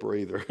Big Dipper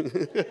either.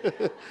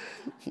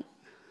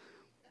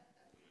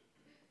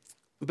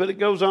 But it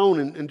goes on,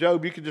 and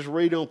Job, you can just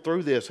read on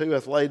through this. Who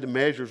hath laid the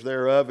measures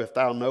thereof, if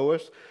thou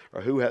knowest, or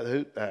who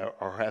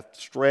hath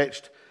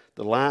stretched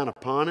the line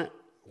upon it?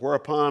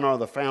 Whereupon are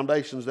the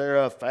foundations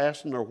thereof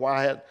fastened, or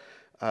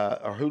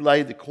who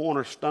laid the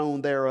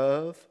cornerstone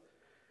thereof?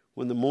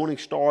 When the morning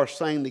stars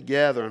sang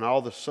together, and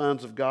all the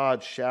sons of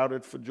God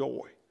shouted for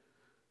joy.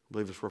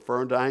 believe it's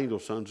referring to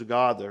angels, sons of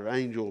God. They're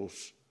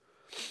angels.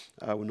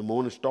 When the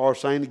morning stars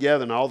sang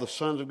together and all the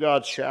sons of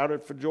God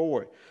shouted for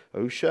joy.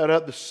 Who shut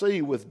up the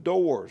sea with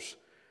doors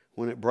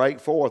when it brake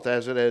forth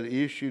as it had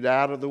issued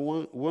out of the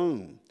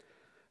womb?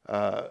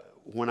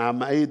 When I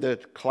made the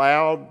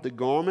cloud the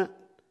garment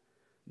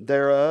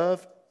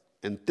thereof,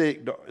 and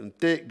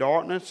thick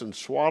darkness and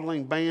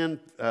swaddling band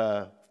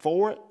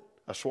for it,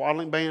 a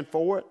swaddling band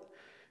for it,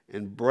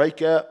 and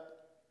break up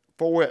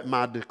for it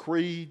my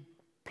decreed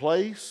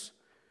place,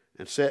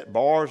 and set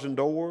bars and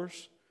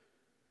doors,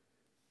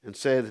 and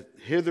said,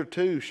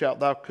 hitherto shalt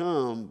thou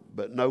come,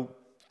 but no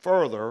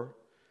further,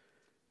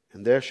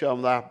 and there shall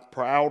thy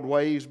proud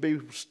ways be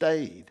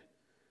stayed.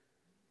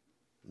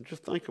 And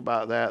just think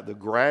about that, the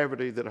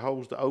gravity that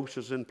holds the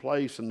oceans in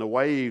place and the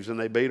waves, and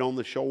they beat on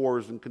the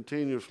shores and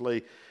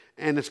continuously,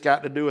 and it's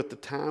got to do with the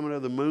timing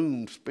of the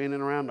moon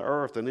spinning around the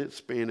earth, and it's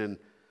spinning.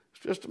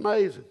 It's just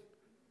amazing.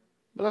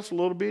 But that's a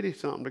little bitty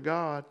something to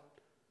God.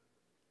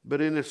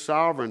 But in His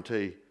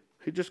sovereignty,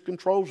 He just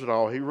controls it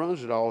all. He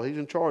runs it all. He's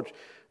in charge.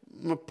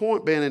 My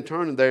point being in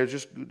turning there is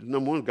just,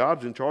 number one,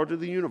 God's in charge of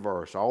the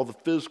universe. All the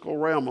physical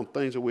realm of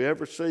things that we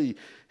ever see,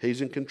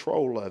 He's in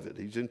control of it.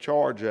 He's in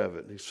charge of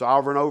it. He's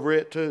sovereign over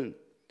it too.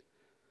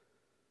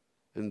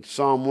 In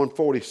Psalm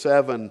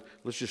 147,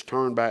 let's just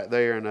turn back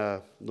there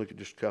and look at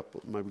just a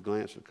couple, maybe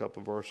glance at a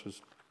couple of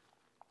verses.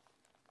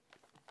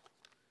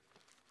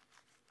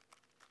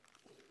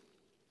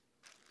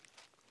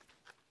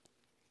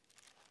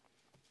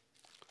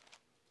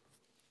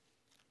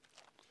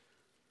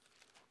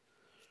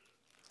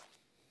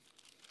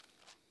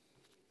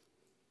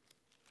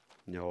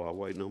 Y'all are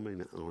waiting on me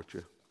now, aren't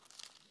you?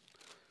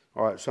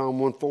 All right, Psalm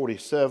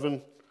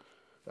 147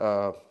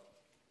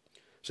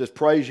 says,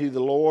 praise ye the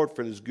Lord,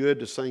 for it is good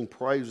to sing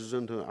praises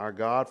unto our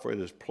God, for it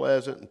is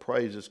pleasant and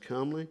praise is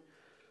comely.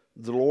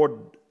 The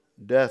Lord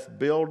doth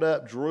build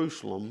up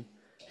Jerusalem.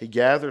 He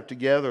gathereth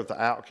together the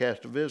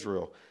outcast of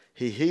Israel.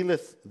 He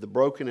healeth the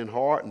broken in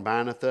heart and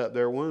bindeth up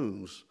their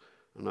wounds.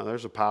 Now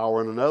there's a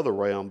power in another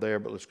realm there,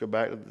 but let's go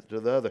back to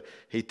the other.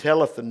 He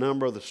telleth the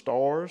number of the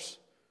stars.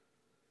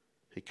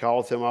 He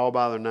calleth them all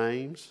by their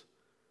names.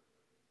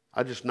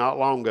 I just not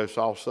long ago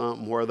saw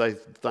something where they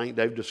think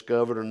they've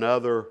discovered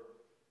another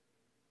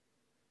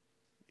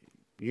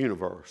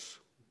universe.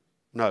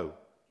 No.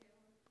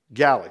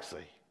 Galaxy.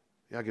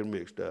 I get them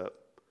mixed up.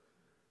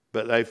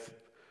 But they've,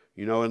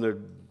 in their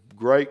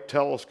great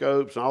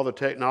telescopes and all the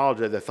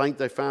technology, they think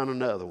they found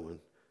another one.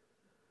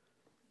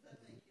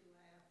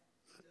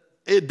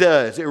 It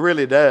does. It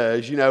really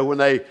does.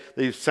 When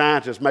these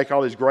scientists make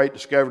all these great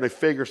discoveries, they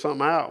figure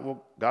something out.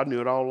 Well, God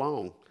knew it all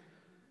along.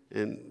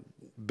 And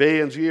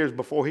billions of years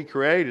before He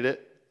created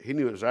it, He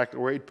knew exactly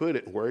where He'd put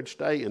it and where it'd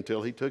stay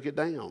until He took it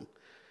down.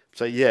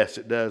 So yes,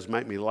 it does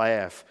make me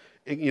laugh.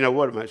 And you know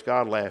what? It makes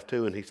God laugh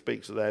too, and He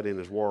speaks of that in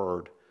His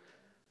Word.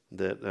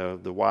 That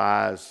the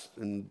wise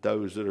and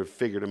those that have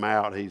figured Him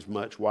out, He's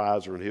much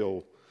wiser, and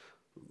He'll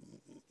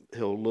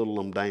little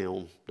them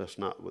down. That's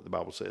not what the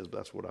Bible says, but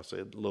that's what I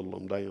said, little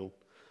them down.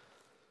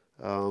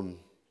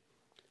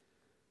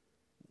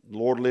 The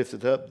Lord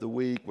lifted up the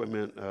weak.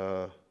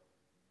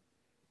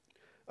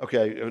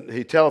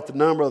 He telleth the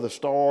number of the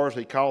stars.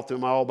 He calleth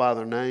them all by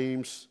their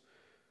names.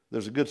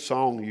 There's a good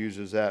song that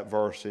uses that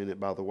verse in it,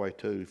 by the way,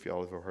 too, if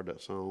y'all have ever heard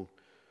that song.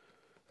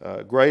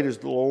 Great is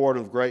the Lord,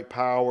 of great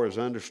power. His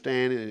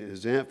understanding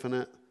is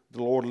infinite.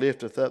 The Lord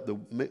lifteth up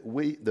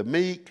the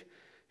meek.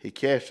 He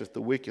casteth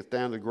the wicked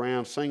down to the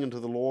ground. Sing unto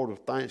the Lord with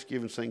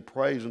thanksgiving. Sing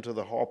praise unto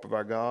the harp of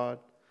our God.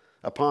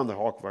 Upon the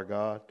harp of our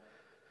God.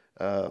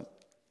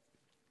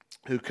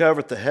 Who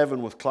covereth the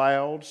heaven with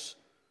clouds.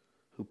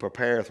 Who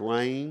prepareth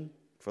rain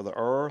for the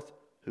earth.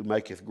 Who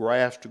maketh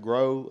grass to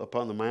grow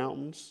upon the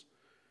mountains.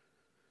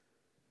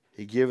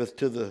 He giveth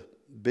to the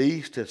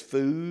beast his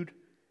food,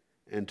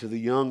 and to the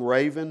young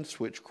ravens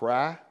which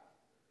cry.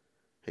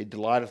 He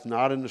delighteth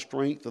not in the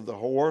strength of the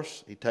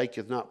horse. He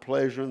taketh not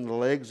pleasure in the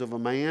legs of a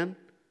man.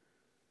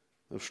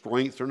 The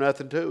strength or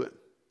nothing to it.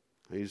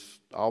 He's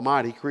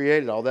almighty. He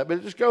created all that. But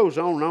it just goes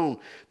on and on.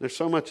 There's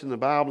so much in the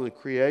Bible and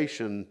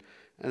creation.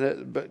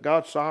 But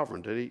God's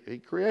sovereignty. He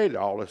created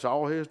all this.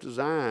 All His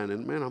design.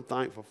 And man, I'm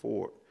thankful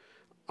for it.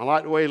 I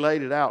like the way He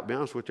laid it out. To be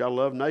honest with you, I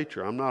love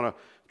nature. I'm not a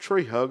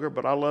tree hugger,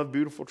 but I love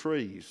beautiful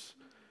trees.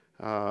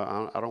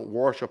 I don't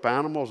worship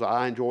animals.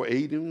 I enjoy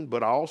eating them,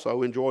 but I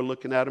also enjoy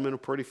looking at them in a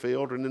pretty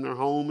field and in their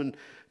home and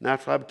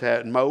natural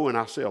habitat and mowing.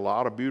 I see a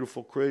lot of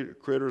beautiful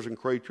critters and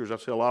creatures. I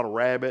see a lot of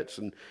rabbits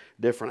and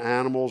different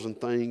animals and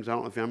things. I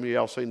don't know if how many of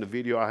y'all seen the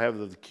video I have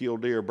of the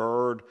killdeer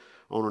bird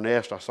on her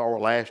nest. I saw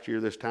it last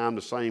year this time,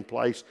 the same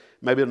place.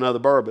 Maybe another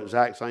bird, but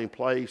exact same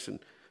place. And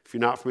if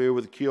you're not familiar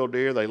with the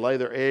killdeer, they lay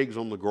their eggs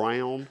on the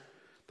ground.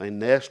 They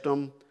nest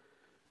them.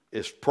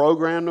 It's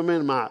programmed them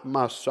in.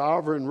 My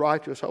sovereign,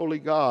 righteous, holy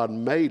God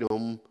made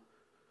them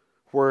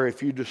where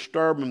if you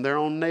disturb them, they're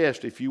on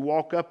nest. If you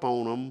walk up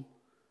on them,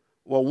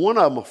 well, one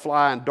of them will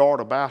fly and dart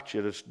about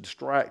you to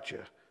distract you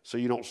so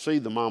you don't see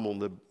the mom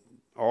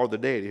or the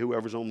daddy,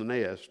 whoever's on the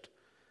nest.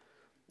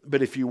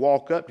 But if you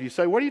walk up, you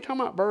say, what are you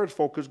talking about birds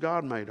for? Because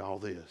God made all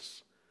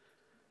this.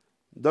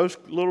 Those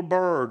little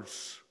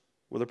birds,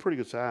 well, they're pretty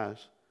good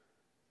size.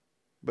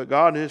 But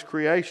God in his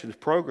creation has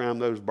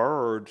programmed those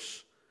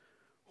birds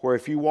where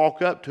if you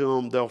walk up to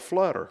them, they'll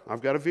flutter.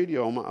 I've got a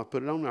video on I'll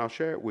put it on there. I'll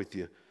share it with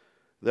you.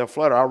 They'll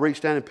flutter. I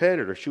reached down and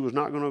petted her. She was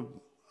not going to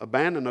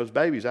abandon those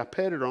babies. I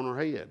petted her on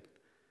her head.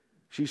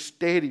 She's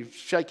steady,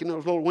 shaking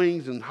those little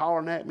wings and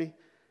hollering at me.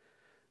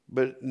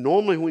 But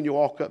normally when you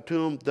walk up to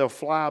them, they'll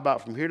fly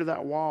about from here to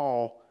that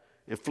wall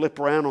and flip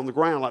around on the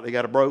ground like they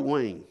got a broke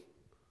wing.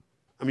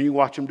 I mean, you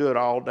watch them do it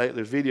all day.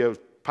 There's videos,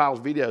 piles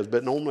of videos,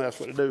 but normally that's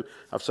what they do.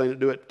 I've seen it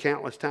do it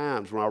countless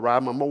times when I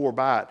ride my mower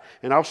by it.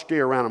 And I'll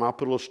steer around them. I'll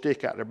put a little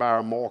stick out there by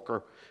a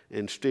marker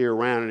and steer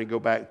around and go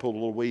back and pull the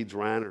little weeds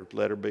around or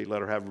let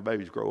her have her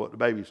babies grow up to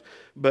babies.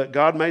 But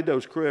God made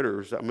those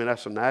critters. I mean,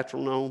 that's a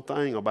natural known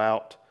thing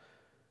about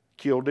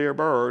killdeer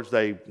birds.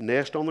 They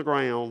nest on the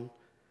ground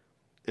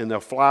and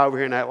they'll fly over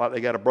here and act like they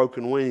got a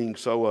broken wing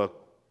so a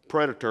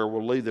predator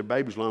will leave their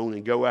babies alone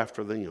and go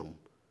after them.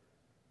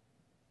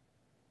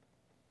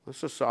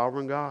 That's the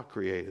sovereign God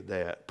created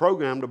that.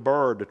 Programmed a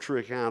bird to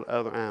trick out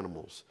other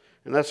animals.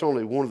 And that's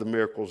only one of the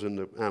miracles in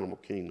the animal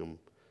kingdom.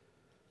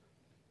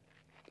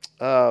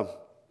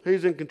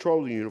 He's in control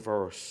of the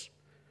universe.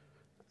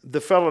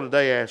 The fellow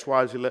today asked,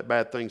 why does he let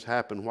bad things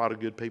happen? Why do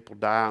good people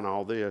die and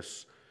all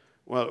this?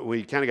 Well,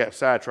 we kind of got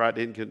sidetracked,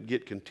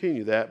 didn't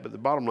continue that, but the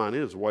bottom line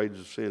is the wages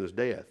of sin is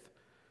death.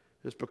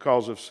 It's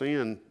because of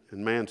sin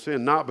and man's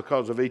sin, not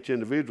because of each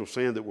individual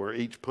sin that we're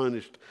each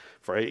punished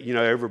for.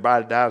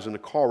 Everybody dies in a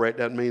car wreck.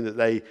 Doesn't mean that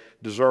they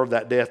deserve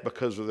that death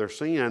because of their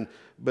sin,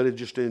 but it's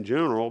just in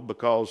general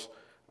because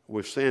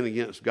we've sinned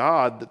against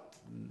God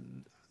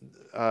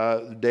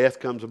that death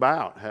comes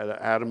about. Had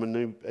Adam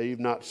and Eve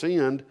not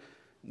sinned,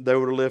 they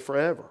would have lived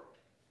forever.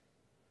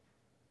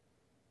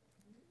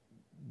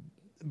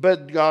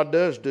 But God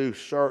does do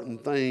certain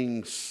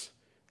things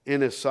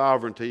in his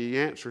sovereignty. He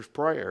answers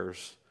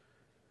prayers.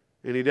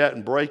 And he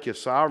doesn't break his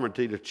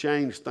sovereignty to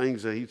change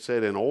things that he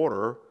set in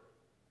order.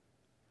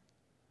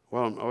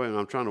 Well,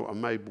 I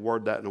may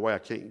word that in a way I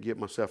can't get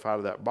myself out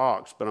of that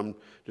box. But I'm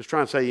just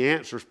trying to say he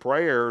answers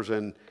prayers.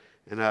 Let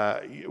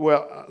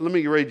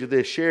me read you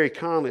this. Sherry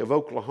Conley of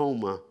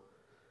Oklahoma,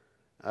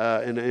 in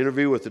an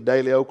interview with the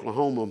Daily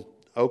Oklahoman,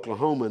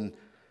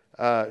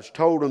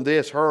 told him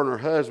this. Her and her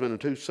husband and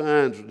two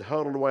sons were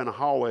huddled away in a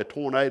hallway. A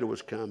tornado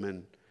was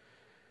coming.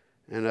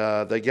 And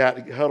they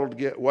got huddled to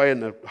get away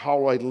in the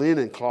hallway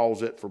linen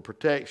closet for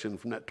protection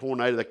from that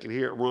tornado. They could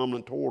hear it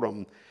rumbling toward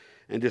them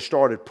and just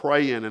started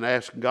praying and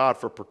asking God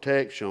for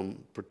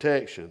protection.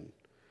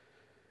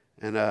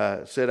 And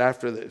so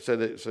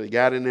they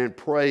got in there and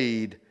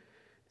prayed.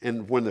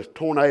 And when the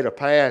tornado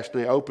passed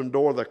and they opened the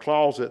door of the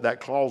closet, that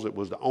closet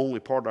was the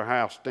only part of their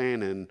house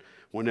standing.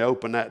 When they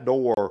opened that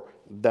door,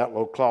 that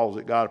little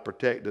closet, God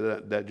protected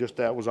it.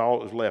 That was all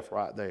that was left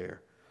right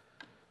there.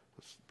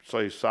 So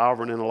he's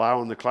sovereign in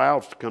allowing the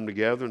clouds to come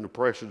together and the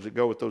pressures that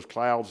go with those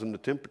clouds and the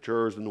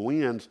temperatures and the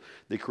winds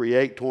that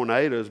create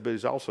tornadoes, but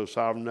he's also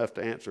sovereign enough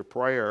to answer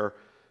prayer.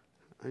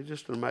 He's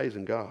just an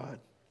amazing God.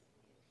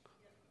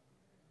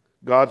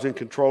 God's in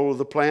control of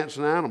the plants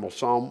and animals.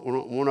 Psalm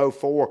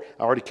 104,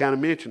 I already kind of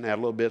mentioned that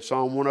a little bit.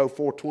 Psalm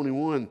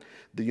 104:21,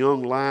 the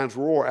young lions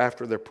roar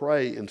after their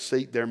prey and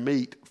seek their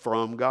meat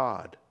from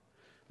God.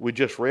 We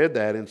just read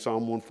that in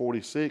Psalm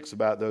 146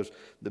 about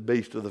the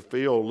beasts of the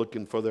field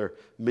looking for their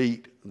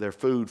meat, their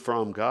food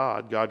from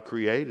God. God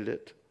created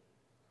it.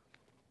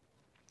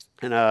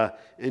 And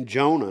in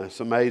Jonah, it's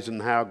amazing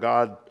how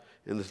God,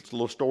 in this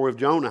little story of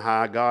Jonah,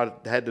 how God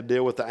had to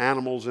deal with the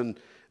animals and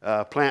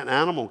plant and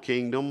animal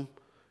kingdom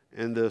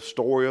and the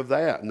story of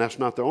that. And that's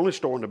not the only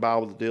story in the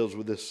Bible that deals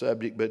with this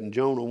subject, but in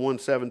Jonah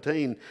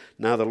 1:17,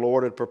 now the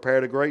Lord had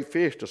prepared a great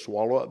fish to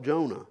swallow up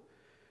Jonah.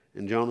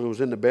 And Jonah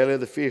was in the belly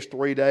of the fish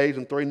 3 days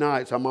and 3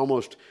 nights. I'm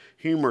almost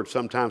humored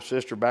sometimes,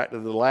 sister, back to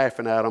the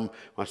laughing at them.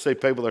 When I see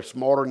people that are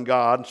smarter than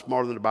God and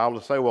smarter than the Bible,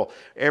 they say, well,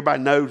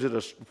 everybody knows that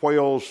a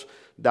whale's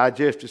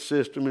digestive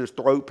system and his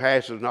throat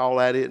passes and all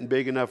that isn't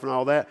big enough and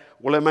all that.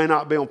 Well, it may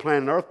not be on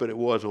planet Earth, but it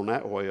was on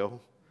that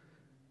whale.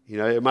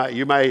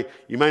 You may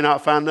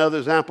not find another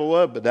example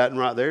of it, but that one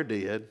right there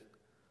did.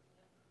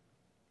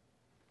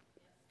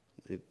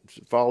 It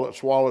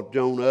swallowed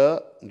Jonah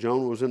up.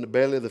 Jonah was in the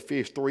belly of the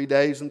fish 3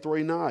 days and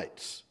 3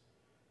 nights.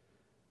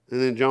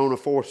 And then Jonah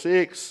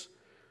 4:6,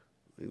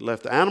 he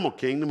left the animal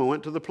kingdom and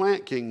went to the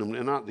plant kingdom.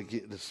 And not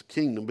this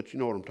kingdom, but you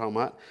know what I'm talking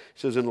about. It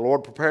says, and the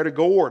Lord prepared a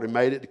gourd and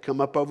made it to come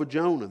up over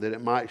Jonah, that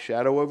it might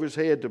shadow over his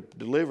head to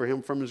deliver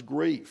him from his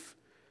grief.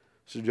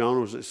 So Jonah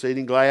was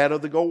exceeding glad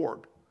of the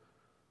gourd.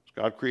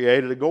 So God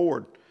created a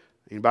gourd.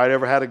 Anybody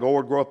ever had a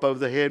gourd grow up over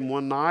the head in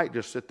one night?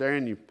 Just sit there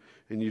and you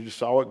just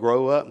saw it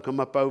grow up and come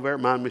up over there. It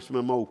reminded me of some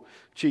of them old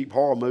cheap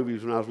horror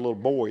movies when I was a little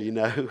boy,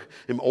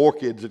 Them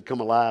orchids had come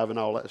alive and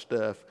all that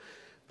stuff.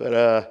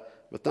 But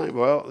they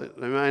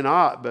may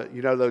not. But,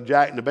 the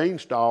Jack and the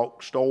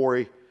Beanstalk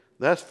story,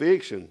 that's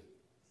fiction.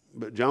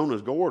 But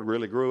Jonah's gourd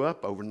really grew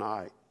up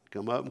overnight.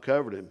 Come up and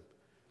covered him.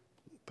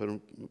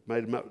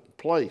 Made him up in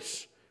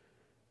place.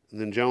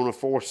 And then Jonah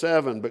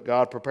 4:7, but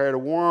God prepared a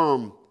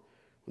worm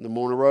When the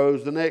morning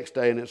rose the next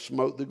day and it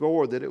smote the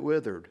gourd that it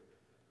withered.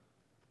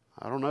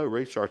 I don't know,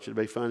 research would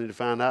be funny to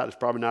find out. There's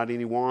probably not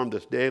any worm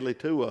that's deadly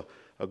to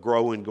a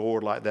growing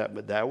gourd like that,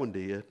 but that one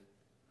did.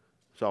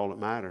 That's all that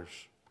matters.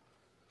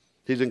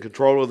 He's in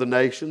control of the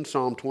nation,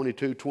 Psalm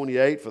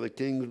 22:28, for the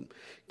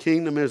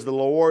kingdom is the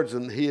Lord's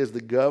and he is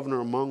the governor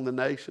among the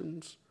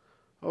nations.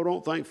 Oh,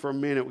 don't think for a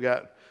minute we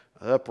got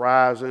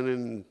uprising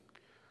and,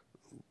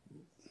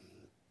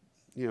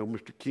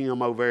 Mr.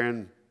 Kim over there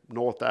in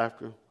North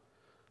Africa.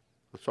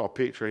 I saw a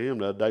picture of him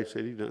the other day,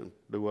 said he didn't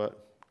do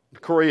what?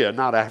 Korea,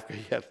 not Africa.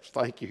 Yes,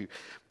 thank you.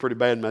 Pretty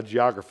bad in my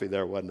geography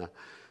there, wasn't I?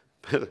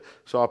 But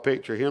saw a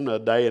picture of him the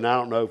other day, and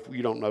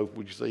you don't know if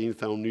you see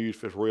anything on the news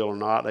if it's real or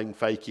not. They can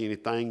fake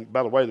anything.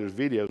 By the way, there's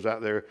videos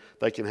out there.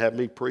 They can have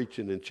me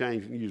preaching and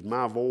use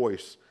my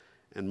voice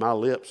and my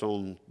lips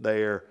on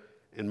there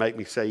and make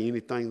me say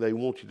anything they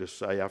want you to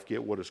say. I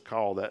forget what it's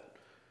called,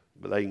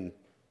 but they can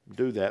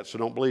do that. So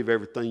don't believe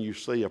everything you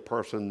see a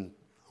person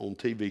on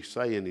TV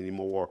saying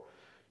anymore.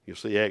 You'll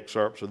see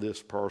excerpts of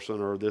this person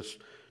or this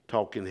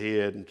talking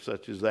head and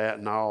such as that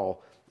and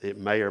all. It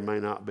may or may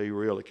not be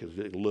real because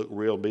it look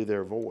real, be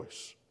their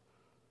voice.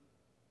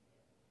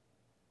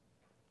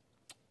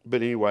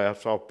 But anyway, I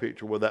saw a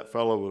picture where that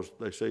fellow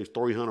they say he's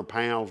 300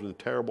 pounds and in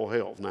terrible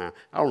health now.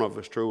 I don't know if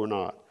it's true or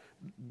not.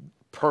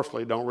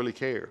 Personally, don't really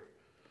care.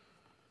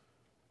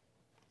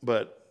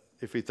 But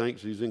if he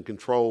thinks he's in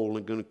control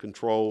and going to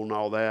control and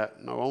all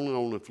that, no,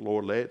 only if the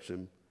Lord lets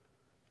him.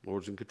 The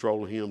Lord's in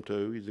control of him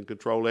too. He's in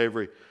control of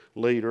every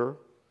leader.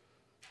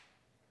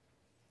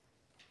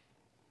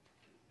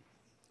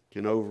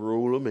 Can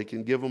overrule them. He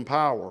can give them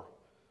power.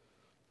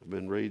 I've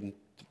been reading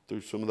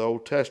through some of the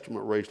Old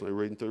Testament recently,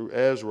 reading through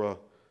Ezra.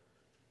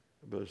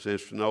 But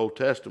it's in the Old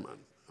Testament.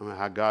 I mean,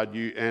 how God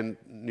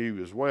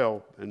knew as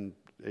well, and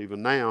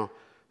even now,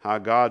 how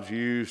God's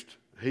used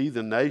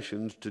heathen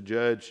nations to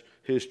judge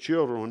his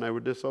children when they were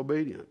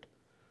disobedient.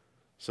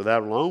 So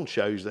that alone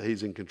shows that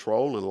he's in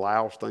control and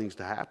allows things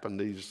to happen.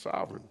 He's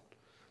sovereign.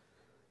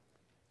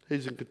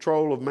 He's in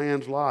control of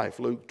man's life.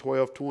 Luke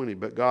 12:20.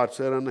 But God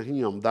said unto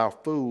him, Thou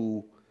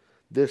fool,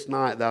 this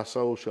night thy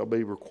soul shall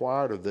be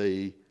required of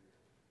thee.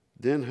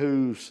 Then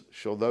whose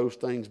shall those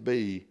things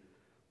be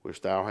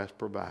which thou hast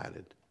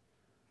provided?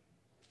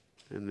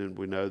 And then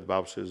we know the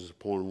Bible says it's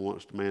appointed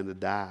once to man to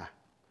die.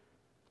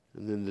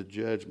 And then the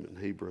judgment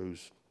in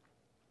Hebrews.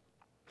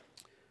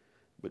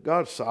 But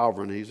God's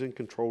sovereign. He's in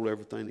control of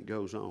everything that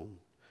goes on.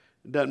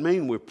 It doesn't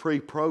mean we're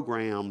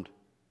pre-programmed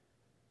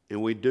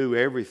and we do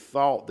every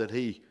thought that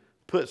he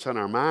puts in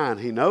our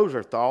mind. He knows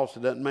our thoughts.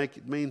 It doesn't make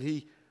it mean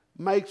he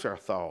makes our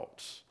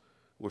thoughts.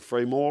 We're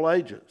free moral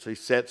agents. He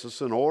sets us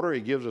in order.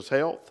 He gives us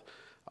health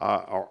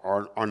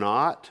or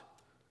not.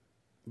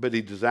 But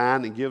he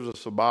designed and gives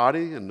us a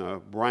body and a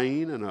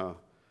brain and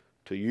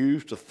to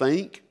use to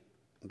think,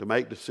 to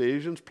make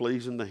decisions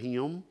pleasing to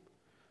him.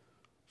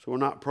 So we're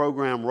not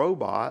programmed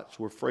robots.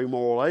 We're free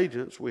moral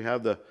agents. We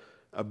have the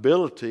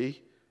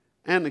ability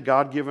and the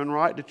God-given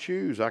right to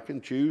choose. I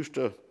can choose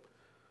to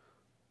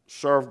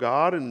serve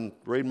God and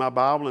read my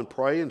Bible and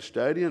pray and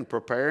study and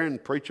prepare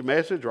and preach a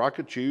message, or I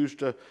could choose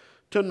to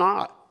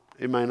not.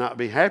 It may not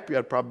be happy.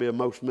 I'd probably be a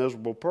most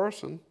miserable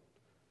person.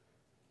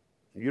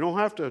 You don't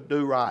have to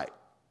do right.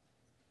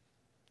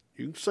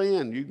 You can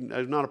sin.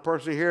 There's not a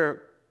person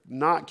here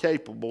not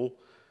capable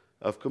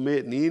of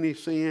committing any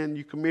sin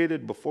you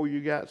committed before you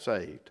got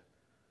saved.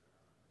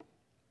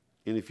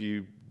 And if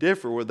you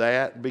differ with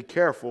that, be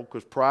careful,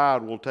 because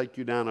pride will take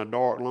you down a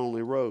dark,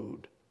 lonely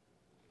road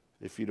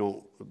if you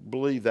don't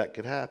believe that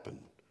could happen.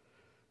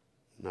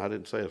 And I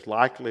didn't say it's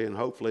likely, and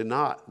hopefully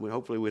not.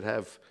 Hopefully we'd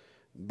have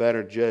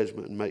better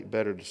judgment and make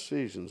better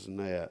decisions than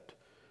that.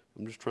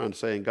 I'm just trying to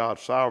say in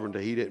God's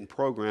sovereignty, he didn't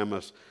program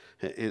us.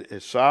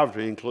 His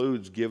sovereignty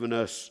includes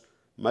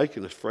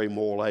making us free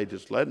moral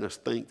agents, letting us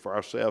think for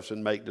ourselves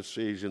and make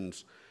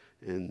decisions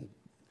and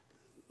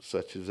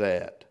such as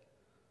that.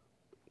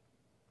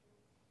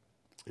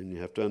 And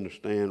you have to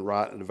understand,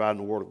 right, and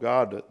dividing the Word of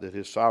God, that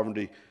his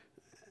sovereignty,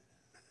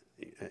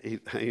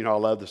 I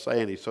love the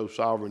saying, he's so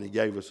sovereign he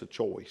gave us a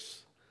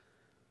choice.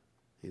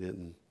 He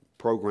didn't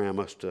program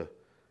us to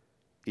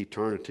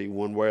eternity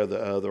one way or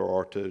the other,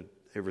 or to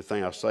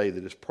everything I say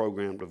that is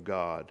programmed of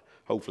God.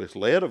 Hopefully it's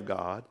led of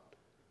God,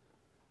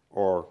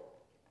 or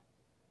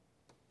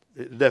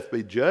it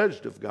definitely be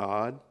judged of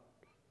God,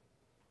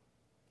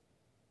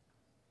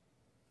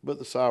 but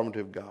the sovereignty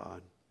of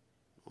God.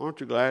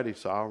 Aren't you glad he's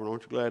sovereign?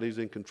 Aren't you glad he's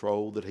in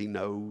control, that he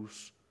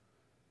knows?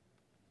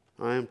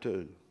 I am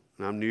too.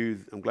 And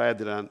I'm glad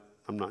that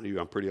I'm not new,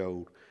 I'm pretty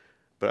old.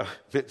 But I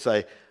meant to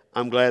say,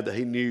 I'm glad that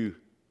he knew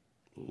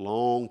a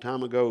long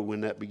time ago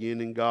when that began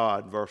in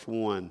God, verse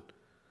 1,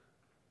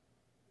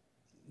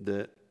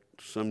 that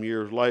some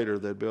years later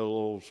there'd be a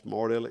little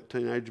smart aleck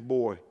teenage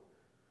boy,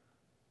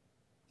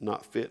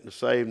 not fit to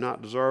save,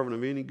 not deserving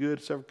of any good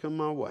that's ever come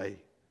my way.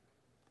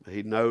 But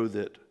he'd know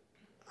that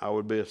I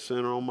would be a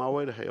sinner on my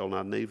way to hell, and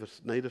I'd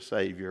need a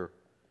Savior.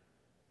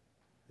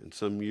 And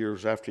some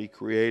years after he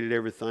created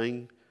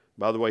everything,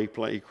 By the way,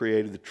 he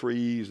created the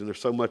trees, and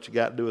there's so much he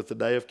got to do with the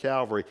day of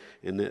Calvary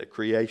in the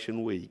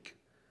creation week.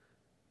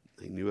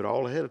 He knew it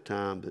all ahead of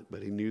time,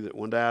 but he knew that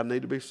one day I'd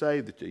need to be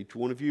saved, that each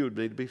one of you would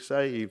need to be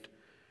saved.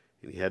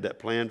 And he had that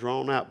plan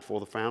drawn out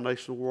before the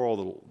foundation of the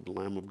world. The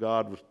Lamb of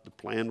God, the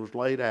plan was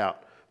laid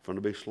out for him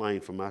to be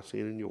slain for my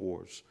sin and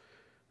yours.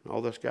 And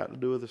all that's got to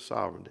do with his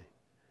sovereignty.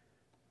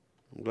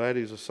 I'm glad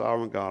he's a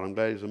sovereign God. I'm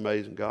glad he's an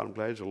amazing God. I'm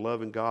glad he's a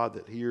loving God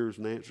that hears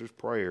and answers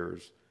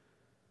prayers,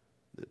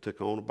 that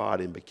took on a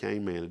body and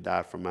became man and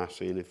died for my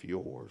sin and for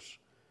yours.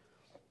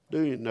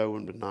 Do you know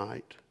him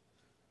tonight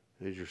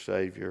as your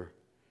Savior?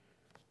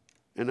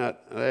 And I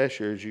ask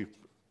you,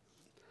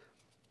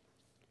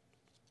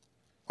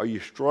 are you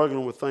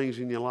struggling with things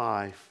in your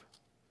life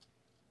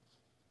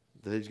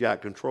that he's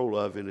got control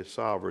of in his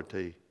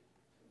sovereignty,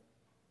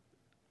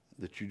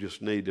 that you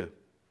just need to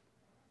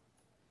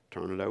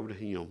turn it over to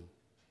him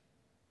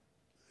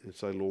and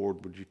say,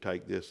 Lord, would you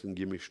take this and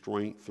give me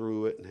strength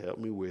through it and help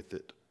me with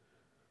it,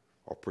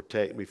 or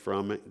protect me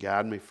from it,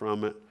 guide me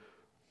from it,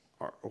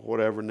 or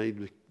whatever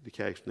the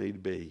case need to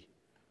be.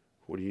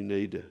 What do you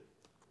need to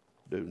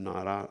do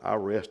tonight? I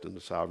rest in the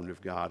sovereignty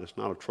of God. It's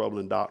not a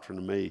troubling doctrine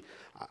to me.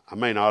 I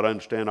may not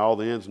understand all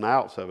the ins and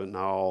outs of it and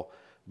all,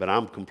 but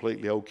I'm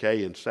completely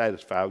okay and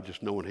satisfied with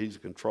just knowing he's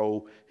in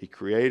control. He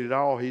created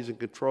all. He's in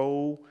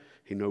control.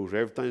 He knows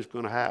everything's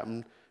going to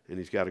happen, and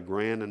he's got a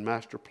grand and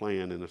master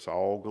plan, and it's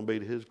all going to be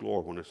to his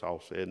glory when it's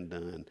all said and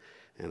done,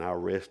 and I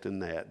rest in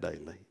that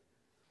daily.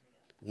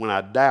 When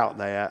I doubt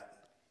that,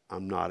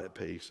 I'm not at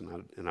peace,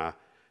 and I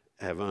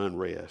have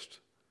unrest.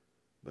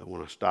 But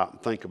when I stop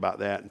and think about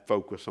that and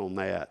focus on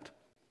that,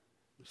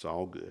 it's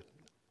all good.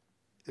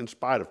 In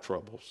spite of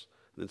troubles,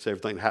 and it's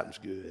everything that happens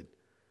good.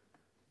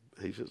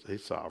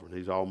 He's sovereign.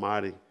 He's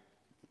almighty.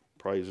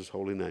 Praise his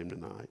holy name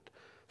tonight.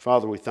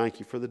 Father, we thank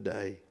you for the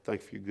day.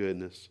 Thank you for your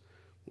goodness.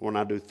 Lord,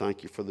 I do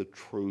thank you for the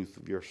truth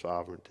of your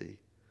sovereignty.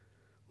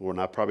 Lord,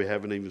 I probably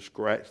haven't even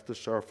scratched the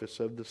surface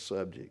of the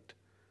subject.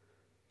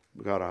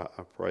 God,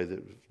 I pray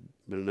that there's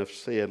been enough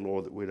said,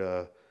 Lord, that we'd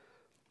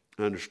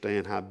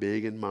understand how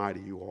big and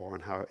mighty you are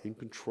and how in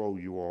control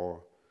you are.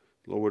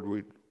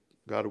 Lord,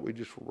 God, we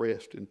just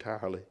rest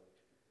entirely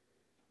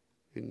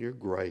in your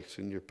grace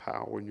and your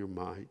power and your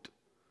might.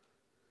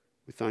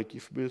 We thank you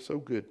for being so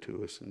good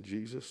to us. In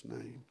Jesus'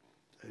 name,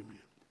 amen.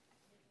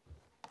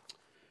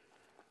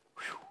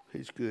 Whew,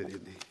 he's good,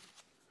 isn't he?